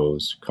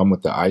intros. Come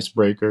with the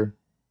icebreaker,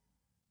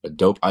 a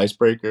dope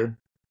icebreaker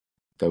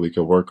that we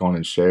could work on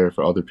and share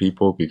for other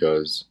people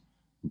because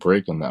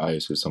breaking the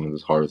ice is some of the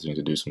hardest things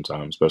to do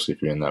sometimes, especially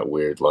if you're in that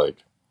weird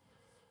like.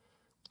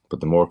 But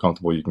the more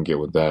comfortable you can get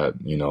with that,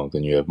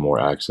 then you have more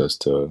access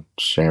to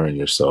sharing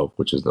yourself,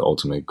 which is the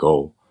ultimate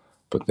goal.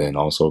 But then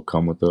also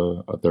come with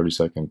a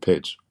 30-second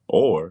pitch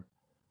or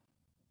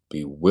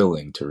be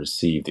willing to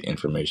receive the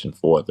information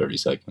for a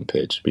 30-second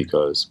pitch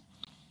because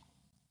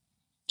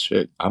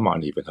shit, I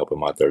might even help with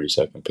my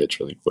 30-second pitch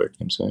really quick.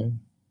 You know what I'm saying?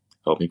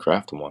 Help me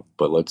craft one.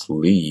 But let's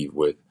leave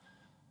with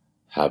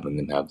having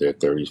them have their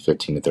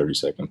 15 to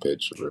 30-second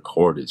pitch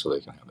recorded so they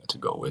can have it to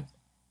go with.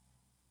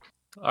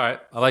 All right,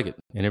 I like it.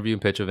 Interview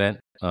and pitch event.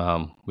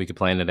 We could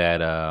plan it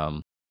at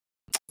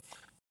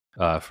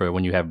for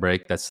when you have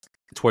break. That's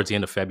towards the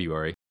end of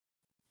February.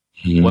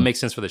 Mm-hmm. What makes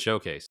sense for the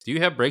showcase? Do you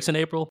have breaks in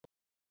April?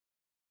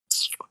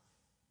 I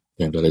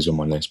think that is when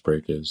my next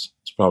break is.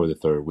 It's probably the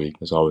third week.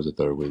 It's always the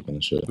third week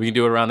and shit. We can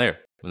do it around there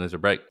when there's a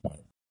break.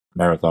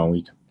 Marathon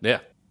week. Yeah,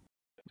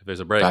 if there's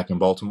a break. Back in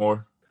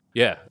Baltimore.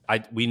 Yeah,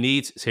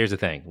 here's the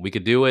thing. We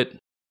could do it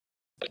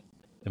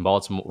in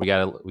Baltimore.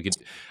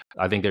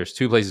 I think there's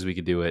 2 places we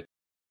could do it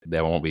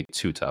that won't be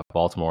too tough.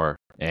 Baltimore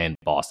and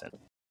Boston.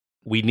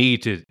 We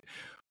need to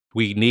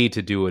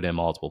do it in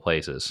multiple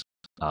places.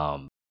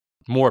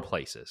 More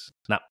places.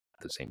 Not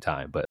at the same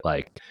time, but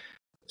like.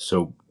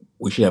 So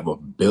we should have a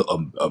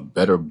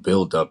better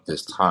build up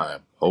this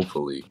time,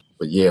 hopefully.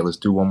 But yeah, let's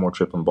do one more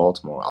trip in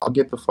Baltimore. I'll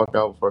get the fuck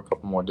out for a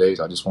couple more days.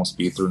 I just won't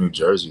speed through New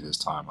Jersey this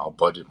time. I'll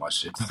budget my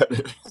shit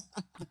better.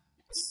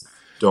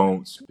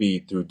 Don't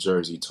speed through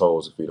Jersey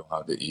tolls if we don't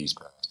have the East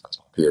Pass. That's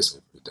my PSA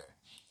for the day.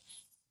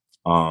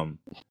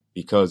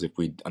 Because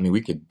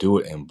we could do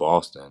it in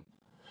Boston.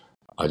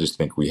 I just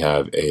think we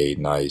have a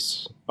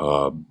nice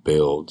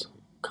build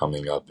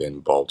coming up in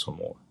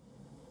Baltimore.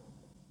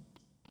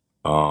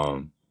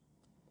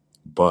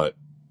 But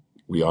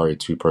we are a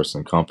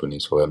 2-person company,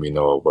 so let me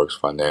know it works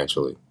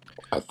financially.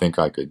 I think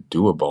I could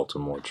do a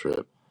Baltimore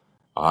trip.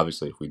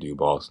 Obviously, if we do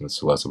Boston,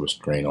 it's less of a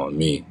strain on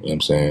me. You know what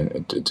I'm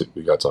saying?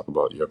 We got to talk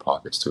about your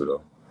pockets too,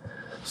 though.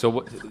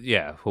 So,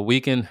 we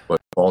can. But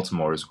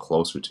Baltimore is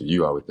closer to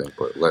you, I would think.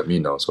 But let me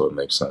know so it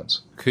makes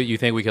sense. Could you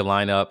think we could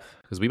line up?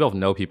 Because we both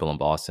know people in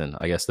Boston.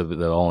 I guess the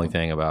only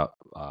thing about,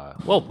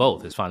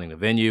 both is finding the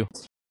venue.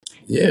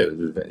 Yeah.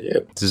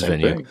 This is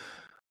venue.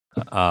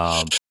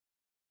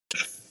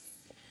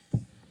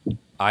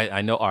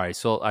 I know. All right.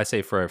 So I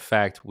say for a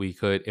fact we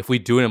could, if we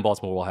do it in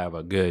Baltimore, we'll have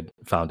a good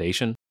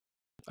foundation.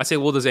 I say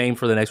we'll just aim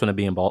for the next one to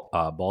be in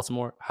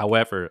Baltimore.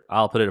 However,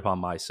 I'll put it upon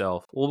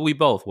myself. Well, we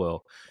both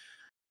will.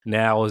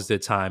 Now is the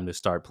time to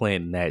start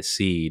planting that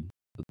seed,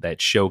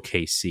 that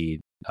showcase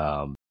seed,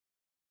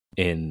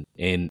 in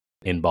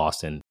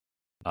Boston.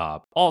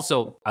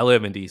 Also, I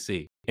live in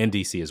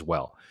DC as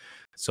well.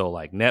 So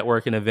like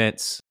networking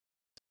events,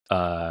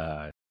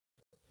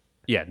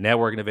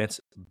 networking events,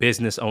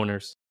 business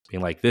owners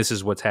being like, this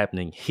is what's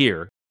happening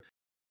here.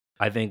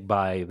 I think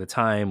by the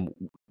time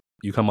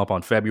you come up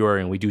on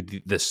February and we do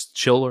this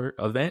chiller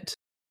event,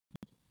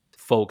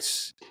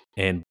 folks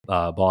in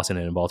Boston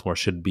and in Baltimore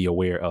should be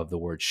aware of the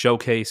word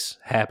showcase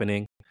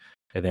happening.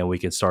 And then we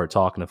can start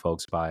talking to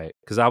folks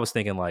because I was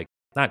thinking like,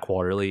 not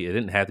quarterly, it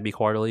didn't have to be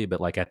quarterly,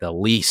 but like at the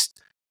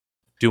least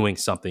doing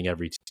something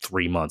every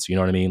 3 months, you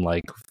know what I mean?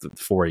 Like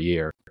for a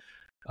year.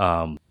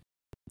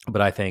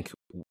 But I think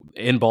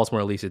in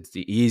Baltimore, at least, it's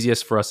the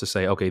easiest for us to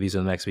say, okay, these are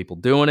the next people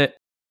doing it.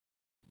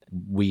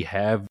 We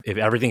have, if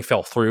everything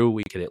fell through,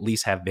 we could at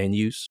least have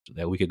venues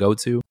that we could go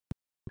to,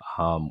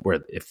 where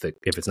if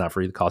it's not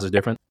free, the cost is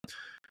different.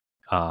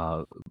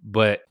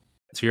 But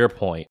to your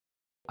point,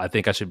 I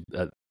think I should.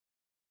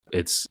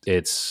 It's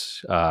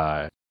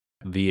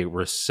the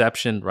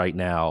reception right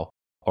now,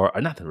 or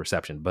not the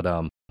reception,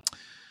 but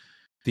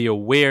the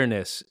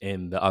awareness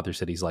in the other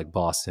cities like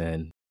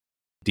Boston,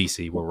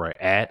 DC, where we're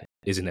at,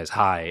 isn't as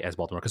high as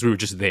Baltimore because we were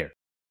just there.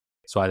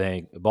 So I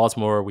think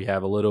Baltimore, we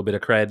have a little bit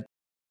of cred,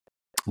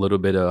 a little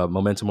bit of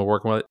momentum we're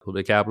working with, a little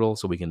bit of capital,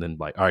 so we can then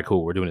like, all right,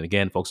 cool, we're doing it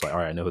again. Folks are like, all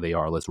right, I know who they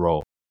are, let's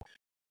roll.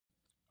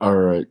 All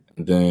right,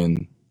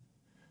 then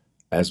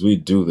as we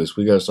do this,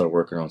 we got to start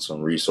working on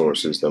some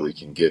resources that we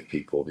can give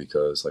people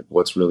because, like,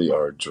 what's really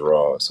our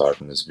draw aside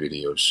from this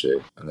video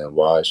shit? And then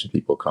why should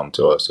people come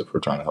to us if we're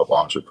trying to help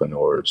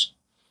entrepreneurs?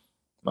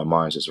 My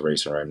mind's just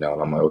racing right now,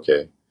 and I'm like,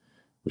 okay,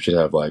 we should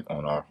have, like,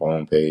 on our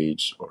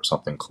homepage or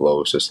something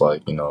close, just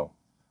like, you know,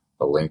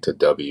 a link to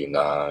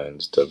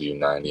W-9s,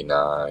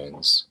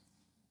 W-99s,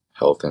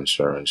 health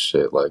insurance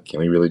shit. Like, can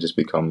we really just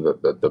become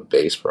the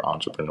base for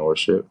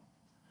entrepreneurship?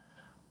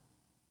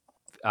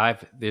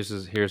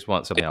 Here's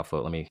something I'll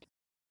float. Let me.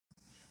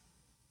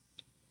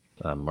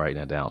 I'm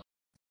writing it down.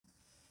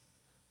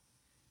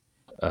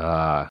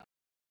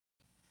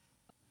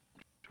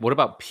 What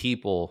about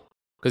people?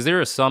 Because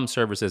there are some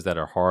services that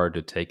are hard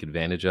to take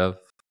advantage of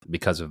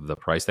because of the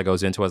price that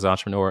goes into as an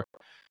entrepreneur.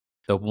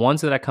 The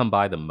ones that I come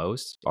by the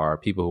most are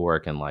people who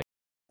work in like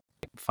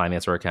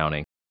finance or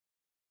accounting.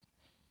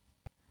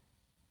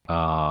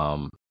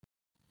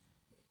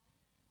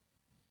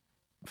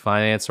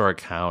 Finance or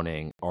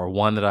accounting, or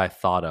one that I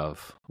thought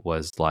of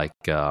was like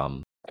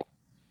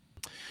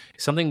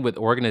something with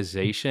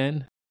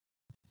organization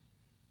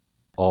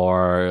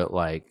or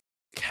like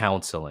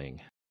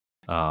counseling.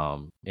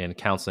 And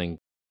counseling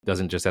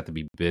doesn't just have to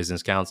be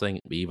business counseling,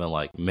 but even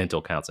like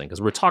mental counseling,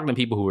 because we're talking to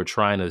people who are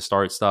trying to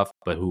start stuff,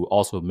 but who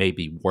also may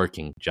be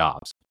working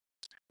jobs.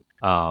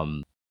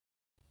 But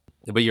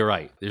you're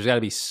right. There's got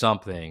to be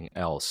something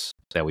else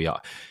that we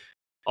are.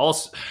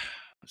 Also,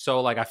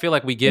 so like I feel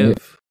like we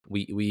give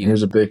we.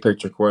 Here's a big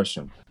picture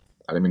question.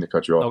 I didn't mean to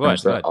cut you off. No, go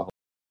ahead.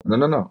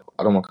 No.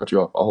 I don't want to cut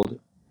you off. I'll hold it.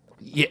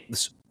 Yeah,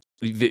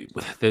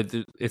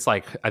 it's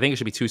like I think it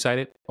should be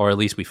two-sided, or at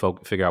least we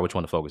figure out which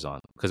one to focus on,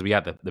 because we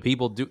got the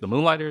people the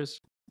moonlighters,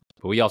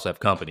 but we also have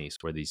companies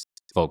where these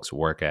folks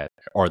work at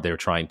or they're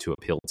trying to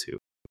appeal to,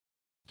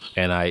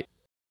 and I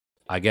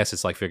guess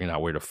it's like figuring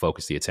out where to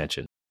focus the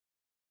attention.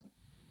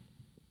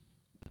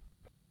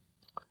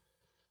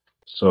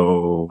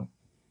 So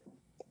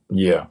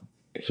yeah,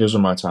 here's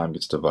where my time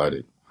gets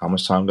divided. How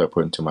much time do I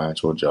put into my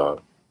actual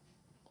job?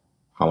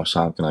 How much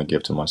time can I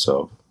give to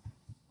myself?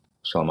 I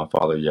was telling my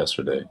father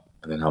yesterday.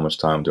 And then how much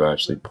time do I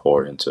actually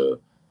pour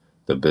into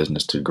the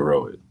business to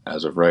grow it?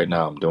 As of right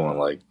now, I'm doing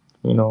like,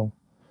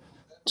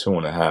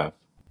 2.5.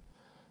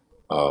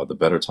 The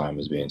better time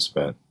is being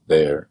spent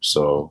there.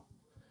 So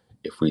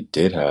if we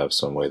did have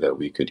some way that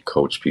we could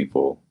coach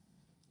people,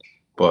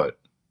 but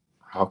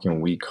how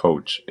can we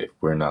coach if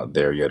we're not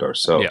there yet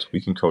ourselves? Yeah. We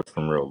can coach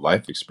from real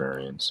life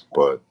experience,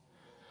 but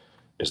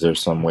is there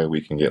some way we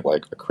can get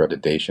like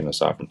accreditation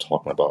aside from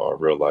talking about our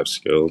real life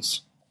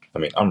skills? I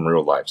mean, I'm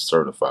real life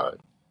certified,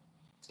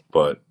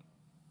 but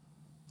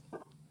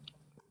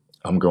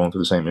I'm going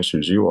through the same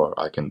issues you are.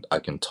 I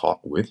can talk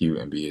with you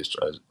and be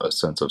a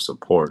sense of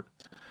support,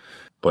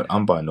 but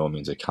I'm by no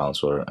means a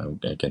counselor and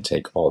can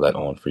take all that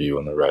on for you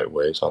in the right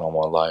way. So I don't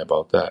want to lie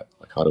about that.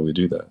 Like, how do we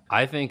do that?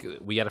 I think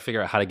we got to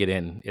figure out how to get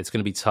in. It's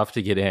going to be tough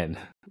to get in,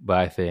 but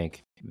I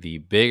think the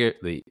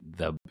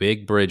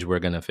big bridge we're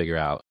going to figure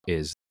out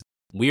is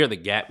we are the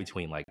gap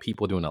between like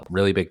people doing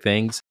really big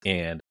things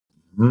and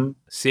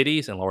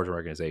cities and larger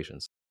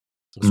organizations.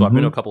 So I've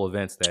been to a couple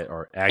events that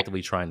are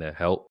actively trying to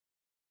help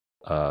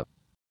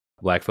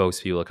Black folks,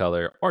 people of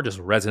color, or just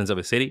residents of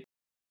a city.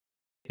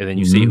 And then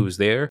you see who's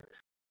there.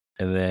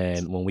 And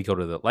then when we go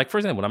to for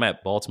example, when I'm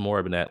at Baltimore,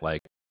 I've been at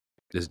like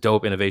this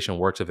dope Innovation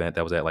Works event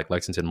that was at like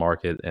Lexington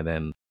Market. And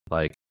then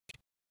like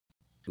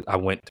I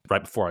went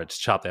right before I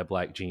chopped that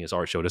Black Genius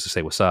Art Show just to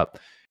say what's up.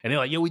 And they're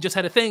like, yo, we just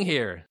had a thing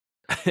here.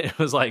 It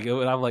was like,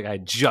 and I'm like, I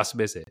just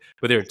miss it.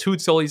 But there are two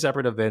totally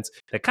separate events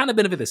that kind of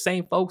benefit the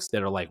same folks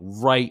that are like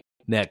right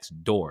next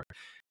door.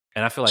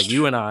 And I feel like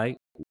you and I,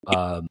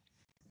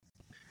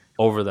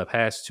 over the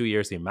past 2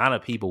 years, the amount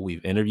of people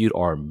we've interviewed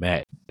or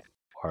met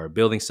are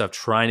building stuff,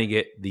 trying to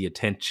get the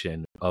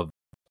attention of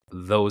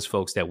those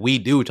folks that we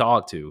do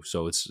talk to.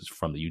 So it's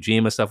from the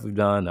Ujima stuff we've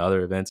done, the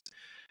other events.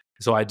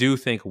 So I do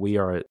think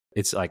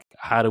it's like,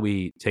 how do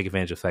we take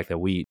advantage of the fact that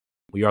we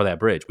are that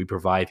bridge? We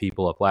provide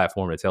people a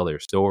platform to tell their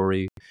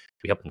story.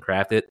 We help them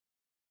craft it.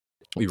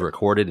 We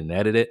record it and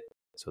edit it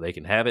so they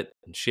can have it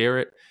and share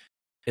it.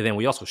 And then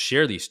we also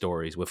share these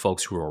stories with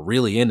folks who are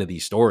really into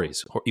these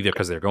stories, either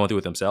because they're going through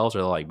it themselves or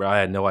they're like, bro, I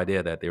had no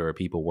idea that there were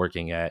people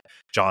working at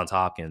Johns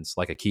Hopkins,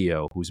 like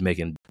Akio, who's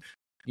making,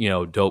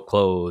 dope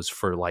clothes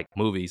for like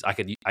movies. I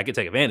could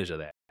take advantage of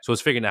that. So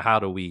it's figuring out how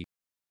do we,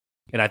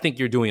 and I think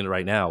you're doing it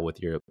right now with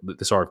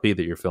this RFP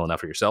that you're filling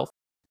out for yourself,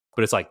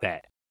 but it's like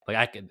that. Like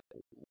I could,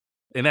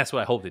 and that's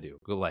what I hope to do.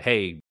 Go like,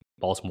 hey,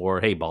 Baltimore,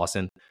 hey,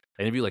 Boston,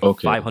 I interview like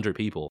 500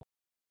 people.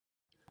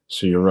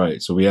 So you're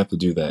right. So we have to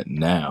do that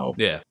now.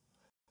 Yeah.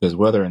 Because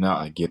whether or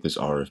not I get this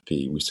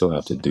RFP, we still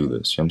have to do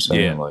this. You know what I'm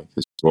saying? Yeah. Like,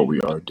 this is what we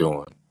are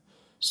doing.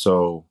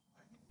 So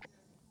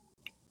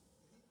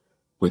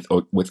with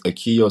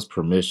Akio's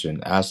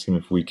permission, ask him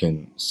if we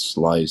can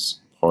slice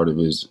part of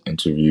his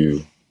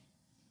interview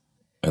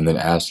and then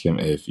ask him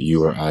if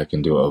you or I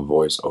can do a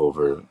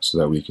voiceover so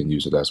that we can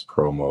use it as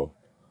promo.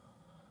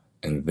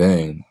 And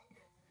then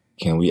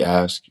can we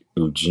ask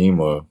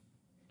Ujima,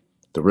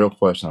 the real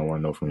question I want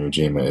to know from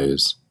Ujima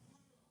is,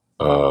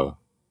 are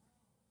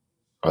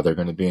there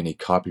going to be any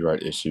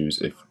copyright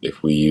issues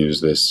if we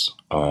use this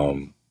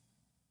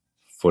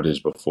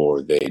footage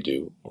before they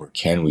do, or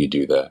can we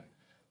do that?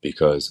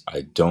 Because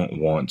I don't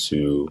want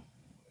to.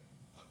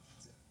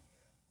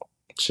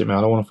 Shit, man,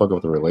 I don't want to fuck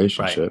up the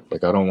relationship. Right.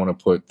 Like, I don't want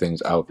to put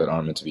things out that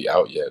aren't meant to be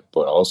out yet.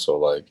 But also,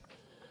 like,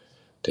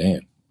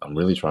 damn, I'm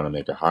really trying to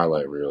make a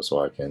highlight reel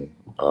so I can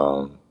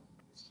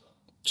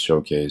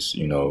showcase,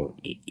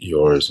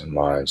 yours and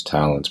mine's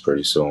talents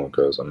pretty soon,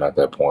 because I'm at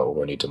that point where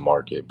we need to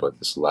market. But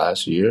this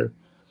last year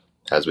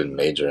has been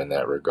major in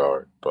that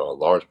regard. But a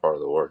large part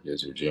of the work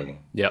is Ujima.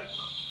 Yep.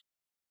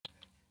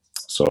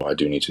 So I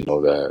do need to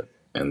know that.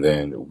 And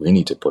then we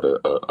need to put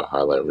a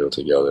highlight reel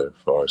together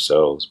for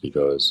ourselves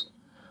because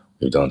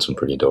we've done some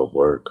pretty dope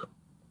work.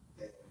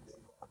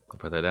 I'll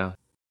put that down.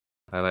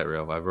 Highlight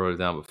reel. I wrote it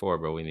down before,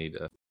 but we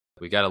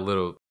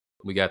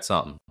got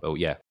something. Oh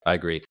yeah, I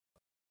agree.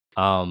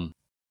 So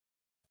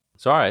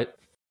all right.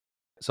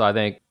 So I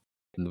think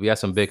we got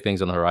some big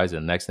things on the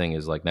horizon. Next thing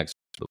is like when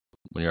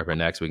you're up here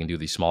next, we can do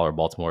these smaller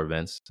Baltimore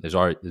events. There's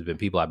been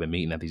people I've been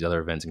meeting at these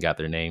other events and got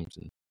their names,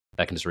 and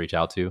I can just reach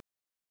out to.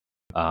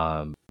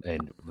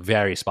 And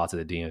various spots of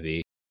the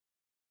DMV,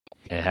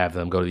 and have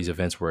them go to these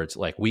events where it's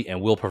like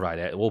we'll provide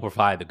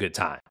the good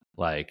time.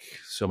 Like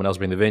someone else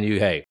bring the venue.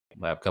 Hey,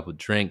 we'll have a couple of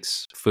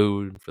drinks,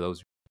 food for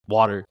those,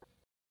 water.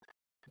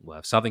 We'll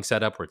have something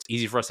set up where it's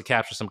easy for us to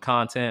capture some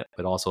content,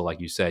 but also, like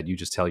you said, you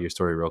just tell your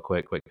story real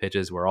quick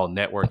pitches. We're all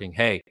networking.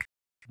 Hey,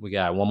 we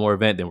got one more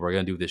event, then we're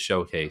gonna do this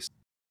showcase.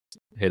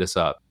 Hit us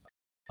up.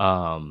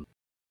 So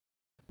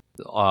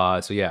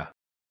yeah,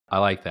 I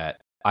like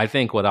that. I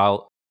think one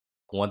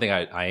thing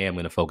I am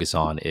going to focus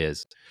on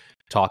is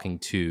talking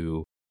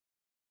to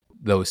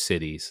those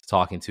cities,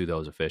 talking to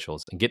those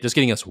officials, and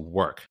getting us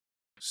work.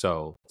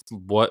 So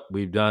what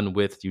we've done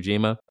with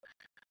Ujima,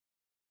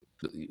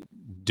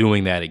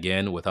 doing that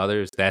again with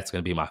others, that's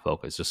going to be my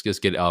focus.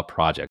 Just get a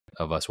project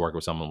of us working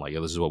with someone like,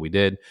 this is what we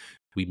did.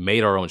 We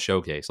made our own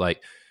showcase.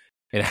 Like,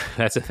 and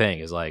that's the thing,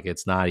 is like,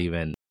 it's not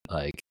even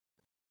like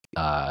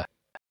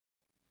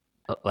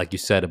you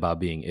said about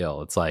being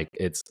ill. It's like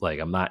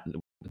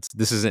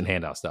this isn't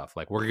handout stuff.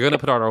 Like, we're going to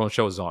put our own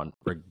shows on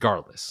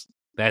regardless.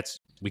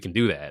 We can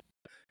do that.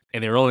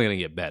 And they're only going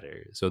to get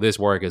better. So this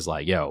work is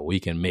like, we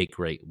can make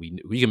great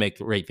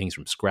things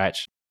from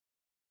scratch,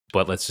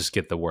 but let's just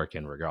get the work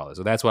in regardless.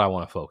 So that's what I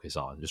want to focus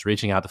on. Just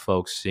reaching out to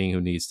folks, seeing who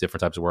needs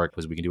different types of work,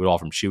 because we can do it all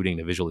from shooting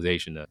to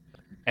visualization to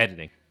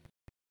editing.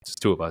 It's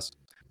just two of us.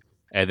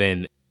 And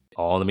then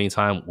all in the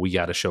meantime, we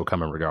got a show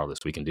coming regardless.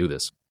 We can do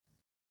this.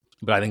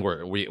 But I think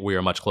we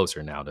are much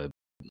closer now to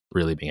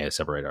really being able to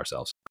separate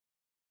ourselves.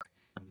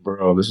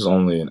 Bro, this is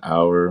only an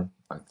hour,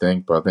 I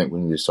think, but I think we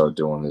need to start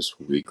doing this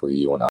weekly,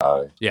 you and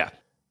I. Yeah.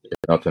 If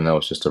nothing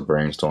else, just to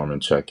brainstorm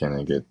and check in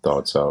and get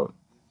thoughts out,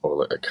 or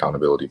like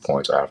accountability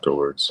points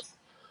afterwards.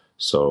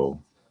 So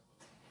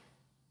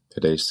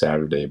today's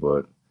Saturday,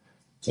 but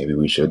maybe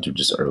we should do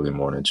just early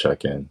morning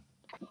check-in,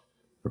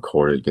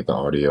 record it, get the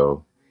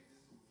audio,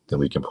 then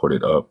we can put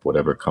it up,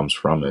 whatever comes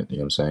from it. You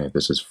know what I'm saying? If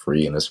this is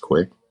free and it's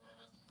quick,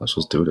 let's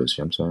just do this.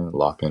 You know what I'm saying?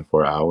 Lock in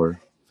for an hour.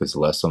 If it's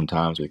less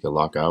sometimes, we can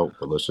lock out,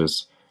 but let's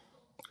just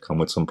come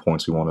with some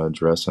points we want to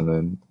address and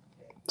then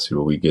see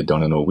what we get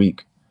done in a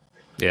week.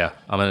 Yeah,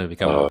 I'm going to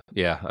become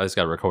I just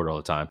got to record all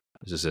the time.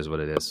 It just is what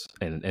it is.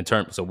 And in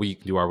turn, so we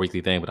do our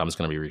weekly thing, but I'm just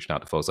going to be reaching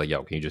out to folks like,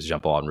 can you just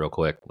jump on real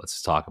quick?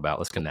 Let's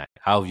connect.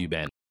 How have you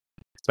been?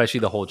 Especially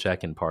the whole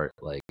check-in part,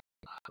 like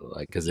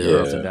because there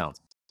are ups and downs.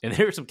 And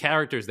there are some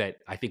characters that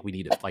I think we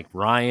need to, like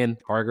Ryan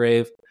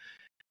Hargrave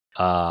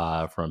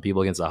from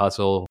People Against the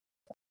Hustle,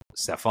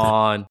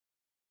 Stefan.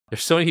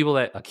 There's so many people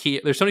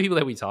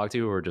that we talk to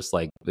who are just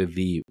like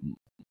the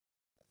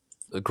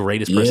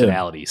greatest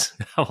personalities.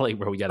 I'm like,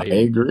 bro, we gotta hear. I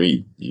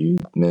agree. You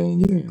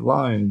ain't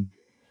lying.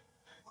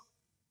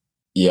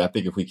 Yeah, I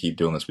think if we keep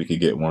doing this, we could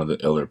get one of the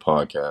iller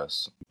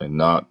podcasts, and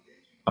not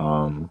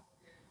um,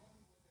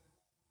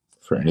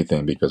 for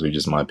anything, because we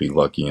just might be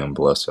lucky and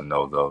blessed to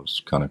know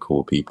those kind of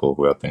cool people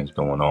who have things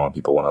going on.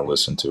 People want to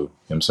listen to. You know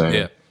what I'm saying?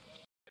 Yeah.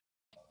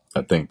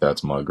 I think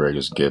that's my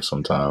greatest gift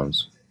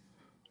sometimes.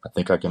 I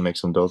think I can make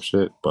some dope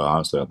shit, but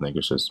honestly, I think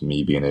it's just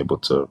me being able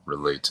to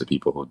relate to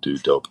people who do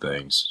dope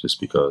things just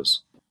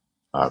because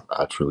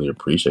I truly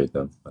appreciate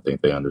them. I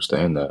think they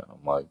understand that.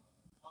 I'm like,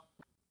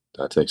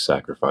 that takes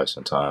sacrifice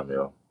and time,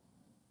 yo.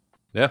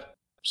 Yeah.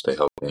 Stay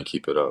healthy and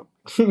keep it up.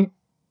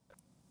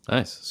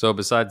 Nice. So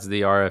besides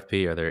the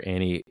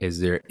RFP, is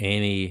there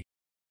any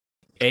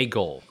a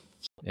goal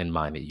in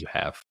mind that you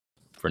have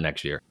for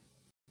next year?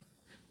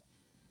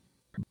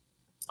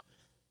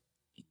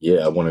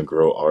 Yeah, I want to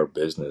grow our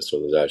business so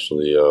there's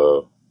actually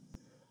a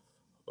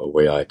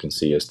way I can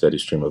see a steady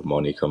stream of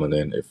money coming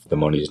in if the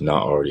money's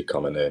not already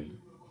coming in.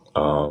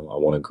 I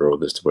want to grow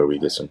this to where we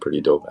get some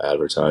pretty dope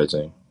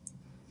advertising.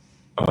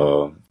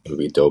 It would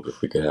be dope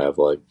if we could have,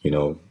 like,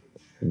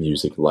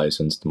 music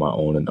licensed, my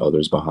own and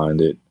others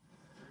behind it.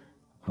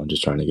 I'm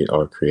just trying to get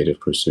our creative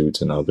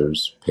pursuits and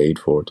others paid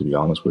for, to be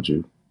honest with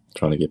you.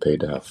 Trying to get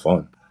paid to have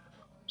fun.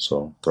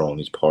 So throwing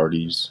these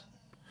parties,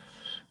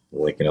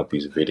 linking up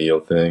these video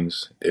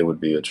things, it would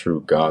be a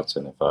true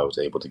godsend if I was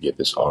able to get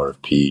this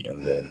RFP,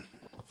 and then,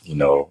 you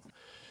know,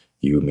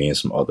 you, me, and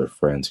some other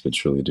friends could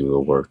truly do the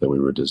work that we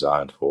were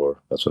designed for.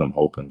 That's what I'm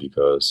hoping,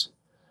 because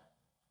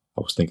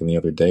I was thinking the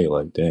other day,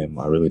 like, damn,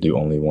 I really do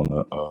only want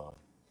to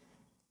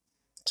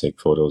take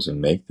photos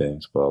and make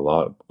things, but a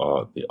lot,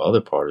 the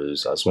other part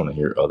is I just want to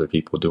hear other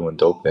people doing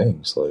dope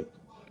things. Like,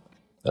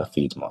 that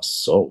feeds my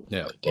soul.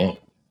 Yeah. Like, damn.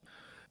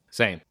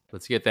 Same.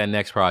 Let's get that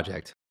next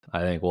project.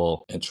 I think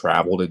we'll. And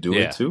travel to do it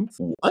Yeah. too?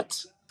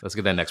 What? Let's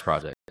get that next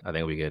project. I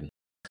think we could.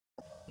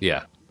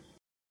 Yeah.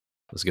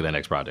 Let's get that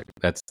next project.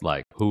 That's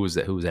like who's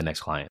that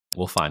next client?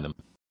 We'll find them,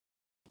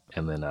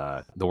 and then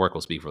the work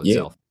will speak for Yeah.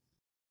 itself.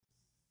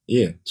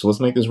 Yeah. So let's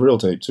make this real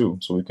tape too,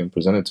 so we can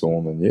present it to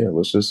them. And yeah,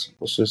 let's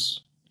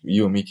just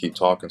you and me keep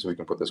talking so we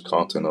can put this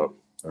content up,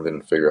 and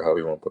then figure out how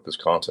we want to put this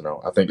content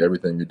out. I think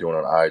everything you're doing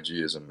on IG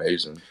is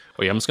amazing.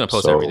 Oh yeah, I'm just gonna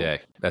post every So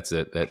day. That's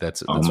it.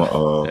 That's I'm.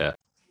 yeah.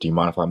 Do you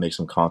mind if I make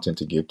some content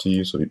to give to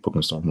you so people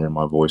can start hearing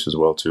my voice as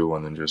well too,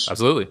 and then just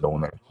Absolutely.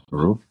 going that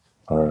through?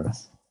 All right.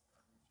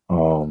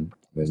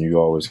 Then you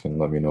always can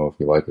let me know if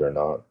you like it or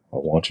not. I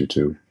want you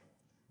to.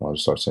 I'll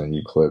just start sending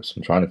you clips.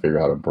 I'm trying to figure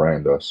out how to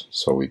brand us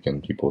so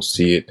people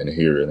see it and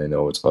hear it and they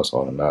know it's us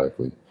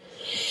automatically.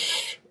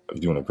 You're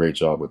doing a great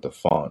job with the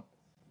font.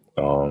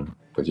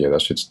 But yeah,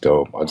 that shit's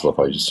dope. I just love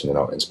how you just sending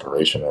out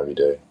inspiration every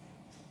day.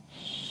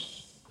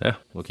 Yeah,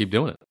 we'll keep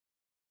doing it.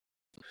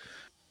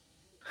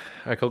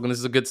 All right, Colgan, this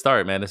is a good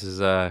start, man. This is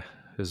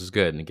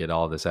good, and get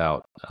all this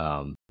out.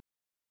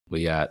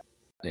 We got,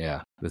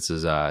 yeah, this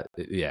is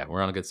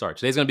we're on a good start.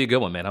 Today's gonna be a good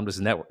one, man. I'm just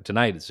tonight.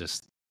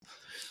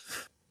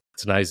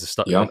 Tonight's the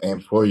start. Yeah, I'm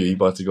amped for you. You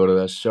about to go to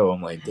that show.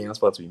 I'm like, damn, it's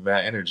about to be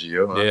mad energy,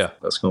 yo. Yeah,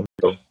 That's gonna be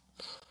dope.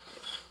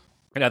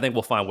 and I think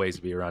we'll find ways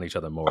to be around each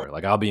other more.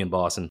 Like I'll be in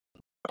Boston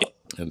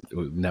and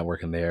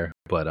networking there,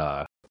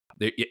 but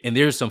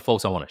there's some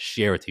folks I want to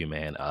share with you,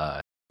 man.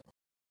 Like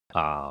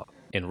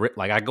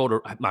I go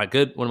to one of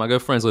my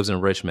good friends lives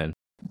in Richmond,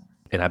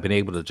 and I've been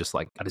able to just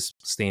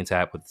stay in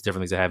tap with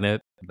different things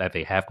that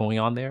they have going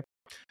on there.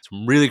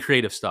 Some really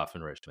creative stuff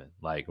in Richmond,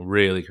 like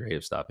really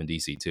creative stuff in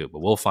DC too. But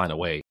we'll find a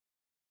way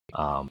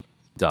to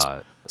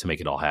make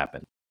it all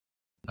happen.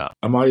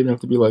 I might even have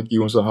to be like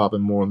you and start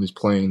hopping more on these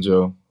planes,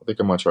 yo. I think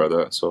I might try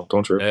that. So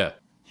don't trip.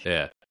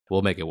 Yeah,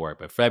 we'll make it work.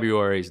 But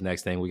February is the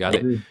next thing we got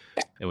it. And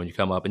when you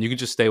come up, and you can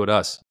just stay with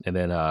us, and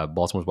then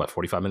Baltimore's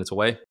 45 minutes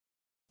away.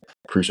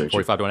 Appreciate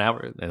 45 to an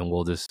hour, and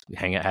we'll just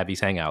have these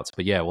hangouts.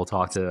 But yeah, we'll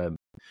talk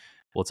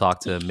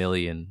to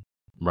Millie and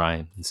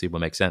Ryan and see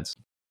what makes sense.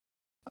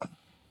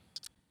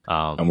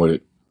 I'm with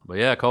it. But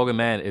yeah, Colgan,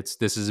 man,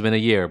 this has been a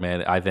year,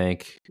 man. I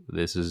think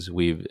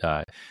we've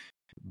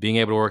being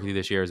able to work with you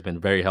this year has been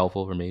very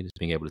helpful for me. Just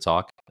being able to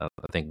talk. I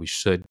think we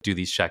should do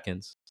these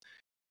check-ins.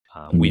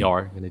 We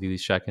are going to do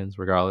these check-ins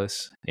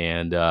regardless,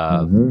 and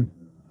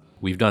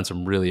we've done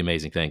some really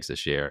amazing things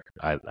this year.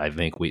 I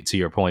think to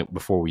your point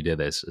before we did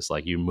this, it's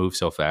like you move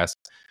so fast.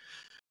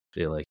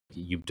 Feel like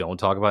you don't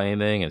talk about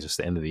anything, and it's just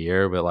the end of the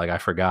year. But like I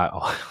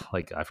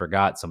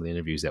forgot some of the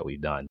interviews that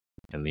we've done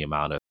and the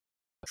amount of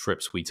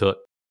trips we took.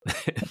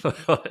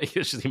 It's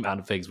just the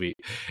amount of things and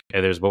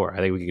there's more. I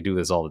think we could do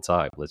this all the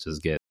time.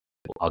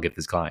 I'll get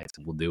these clients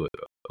and we'll do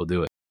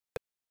it.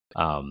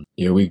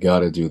 Yeah, we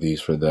gotta do these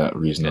for that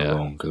reason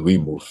alone, because we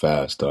move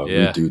fast, dog.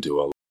 Yeah. We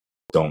do a lot.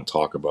 Don't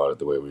talk about it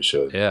the way we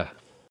should. Yeah,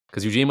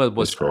 because Ujima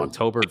was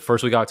October,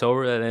 first week of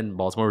October, and then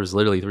Baltimore was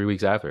literally 3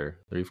 weeks after,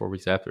 3-4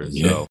 weeks after.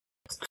 Yeah. So,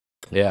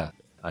 yeah,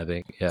 I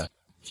think, yeah.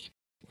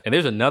 And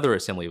there's another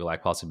Assembly of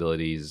Black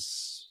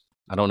Possibilities.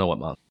 I don't know what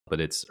month, but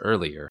it's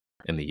earlier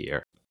in the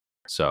year.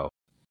 So,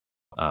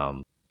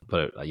 I'll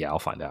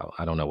find out.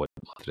 I don't know what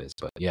month it is,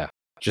 but yeah,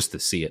 just to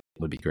see it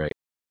would be great.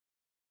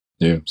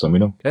 Yeah, so let me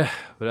know. Yeah,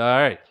 but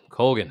all right,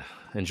 Colgan,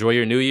 enjoy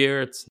your new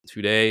year. It's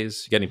 2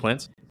 days. You got any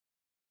plans?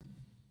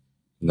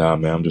 Nah,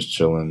 man, I'm just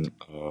chilling,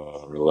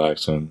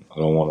 relaxing. I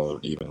don't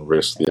want to even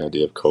risk the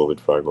idea of COVID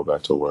before I go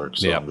back to work,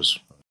 so Yeah. I'm just,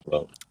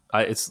 well,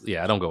 I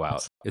don't go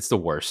out. It's the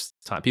worst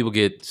time. People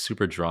get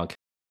super drunk,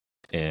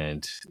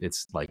 and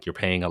it's like you're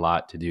paying a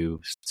lot to do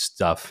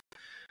stuff.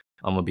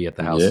 I'm gonna be at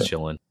the house yeah,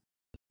 chilling.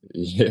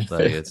 yeah,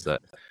 Like it's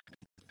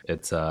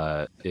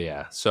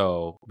yeah.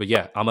 So, but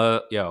yeah, I'm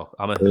yeah.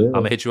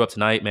 gonna hit you up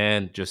tonight,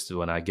 man. Just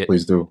when I get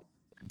Please do.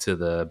 to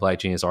the Black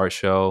Genius Art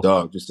Show.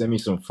 Dog, just send me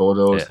some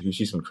photos. Yeah, If you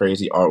see some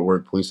crazy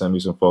artwork, please send me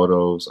some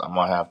photos. I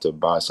might have to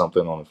buy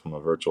something on from a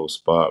virtual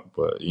spot,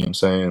 but you know what I'm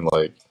saying?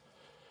 Like,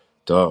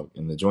 dog,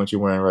 and the joint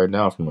you're wearing right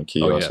now from oh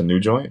Akio, that's yeah. a new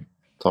joint.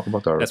 Talk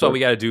about that real That's what quick. we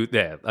got to do.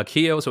 Yeah,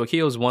 Akio. So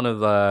Akio is one of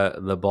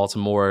the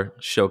Baltimore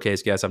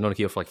showcase guests. I've known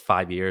Akio for like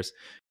 5 years,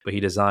 but he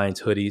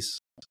designs hoodies.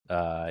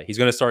 He's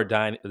going to start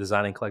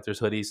designing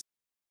collectors hoodies.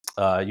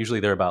 Usually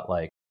they're about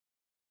like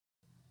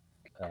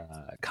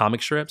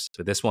comic strips,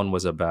 but this one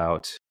was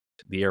about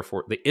the Air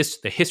Force,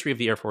 the history of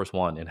the Air Force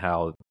One, and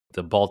how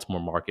the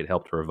Baltimore market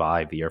helped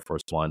revive the Air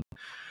Force One.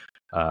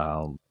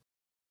 Um,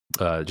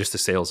 just the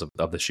sales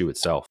of the shoe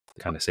itself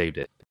kind of saved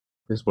it.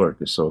 This work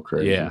is so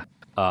Yeah.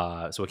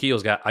 crazy. So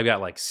Akil's I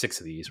got like 6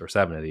 of these or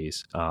 7 of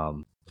these.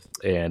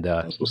 And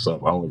That's what's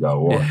up. I only got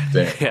yeah, one.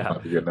 Damn, I'm yeah.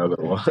 about to get another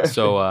one.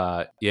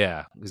 So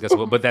yeah, he's got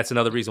some, but that's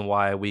another reason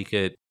why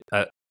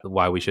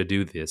why we should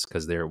do this,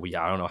 because I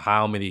don't know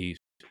how many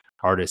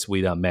artists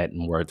we done met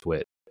and worked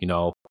with,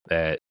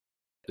 that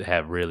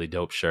have really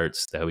dope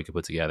shirts that we could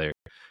put together,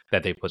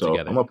 that they put So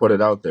together. I'm gonna put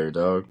it out there,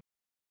 dog.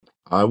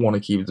 I want to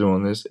keep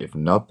doing this, if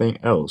nothing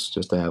else,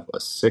 just to have a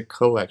sick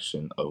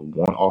collection of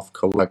one-off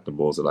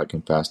collectibles that I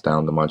can pass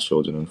down to my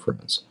children and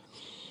friends.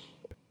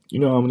 You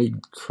know how many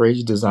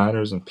crazy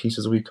designers and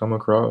pieces we come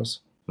across?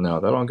 Now,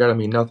 that don't gotta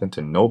mean nothing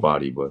to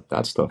nobody, but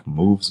that stuff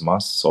moves my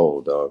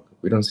soul, dog.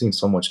 We done seen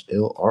so much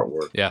ill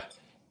artwork. Yeah,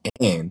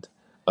 And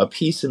a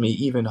piece of me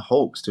even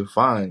hopes to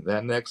find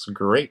that next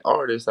great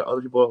artist that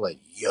other people are like,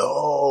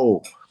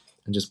 yo,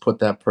 and just put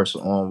that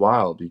person on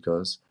wild,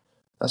 because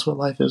that's what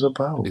life is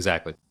about.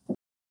 exactly.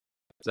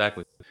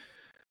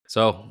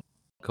 So,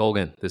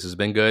 Colgan, this has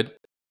been good.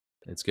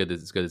 It's good.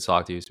 It's good to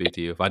talk to you, speak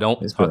to you. If I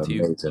don't It's been talk to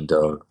you amazing,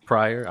 dog.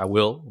 prior, I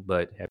will.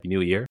 But Happy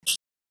New Year.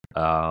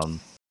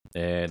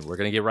 And we're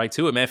gonna get right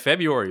to it, man.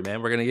 February,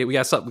 man. We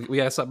got something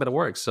to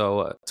work.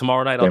 So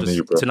tomorrow night, Same to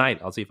you, bro.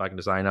 tonight I'll see if I can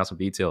design out some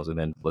details, and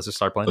then let's just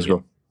start playing Let's again.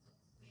 go.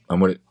 I'm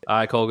with it. All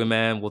right, Colgan,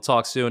 man. We'll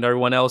talk soon.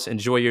 Everyone else,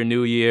 enjoy your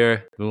new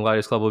year.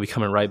 Moonlighters Club will be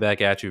coming right back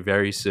at you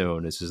very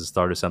soon. This is the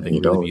start of something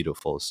You really know it.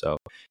 beautiful. So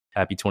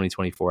happy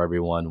 2024,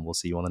 everyone. We'll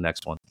see you on the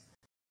next one.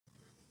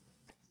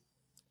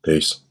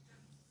 Peace.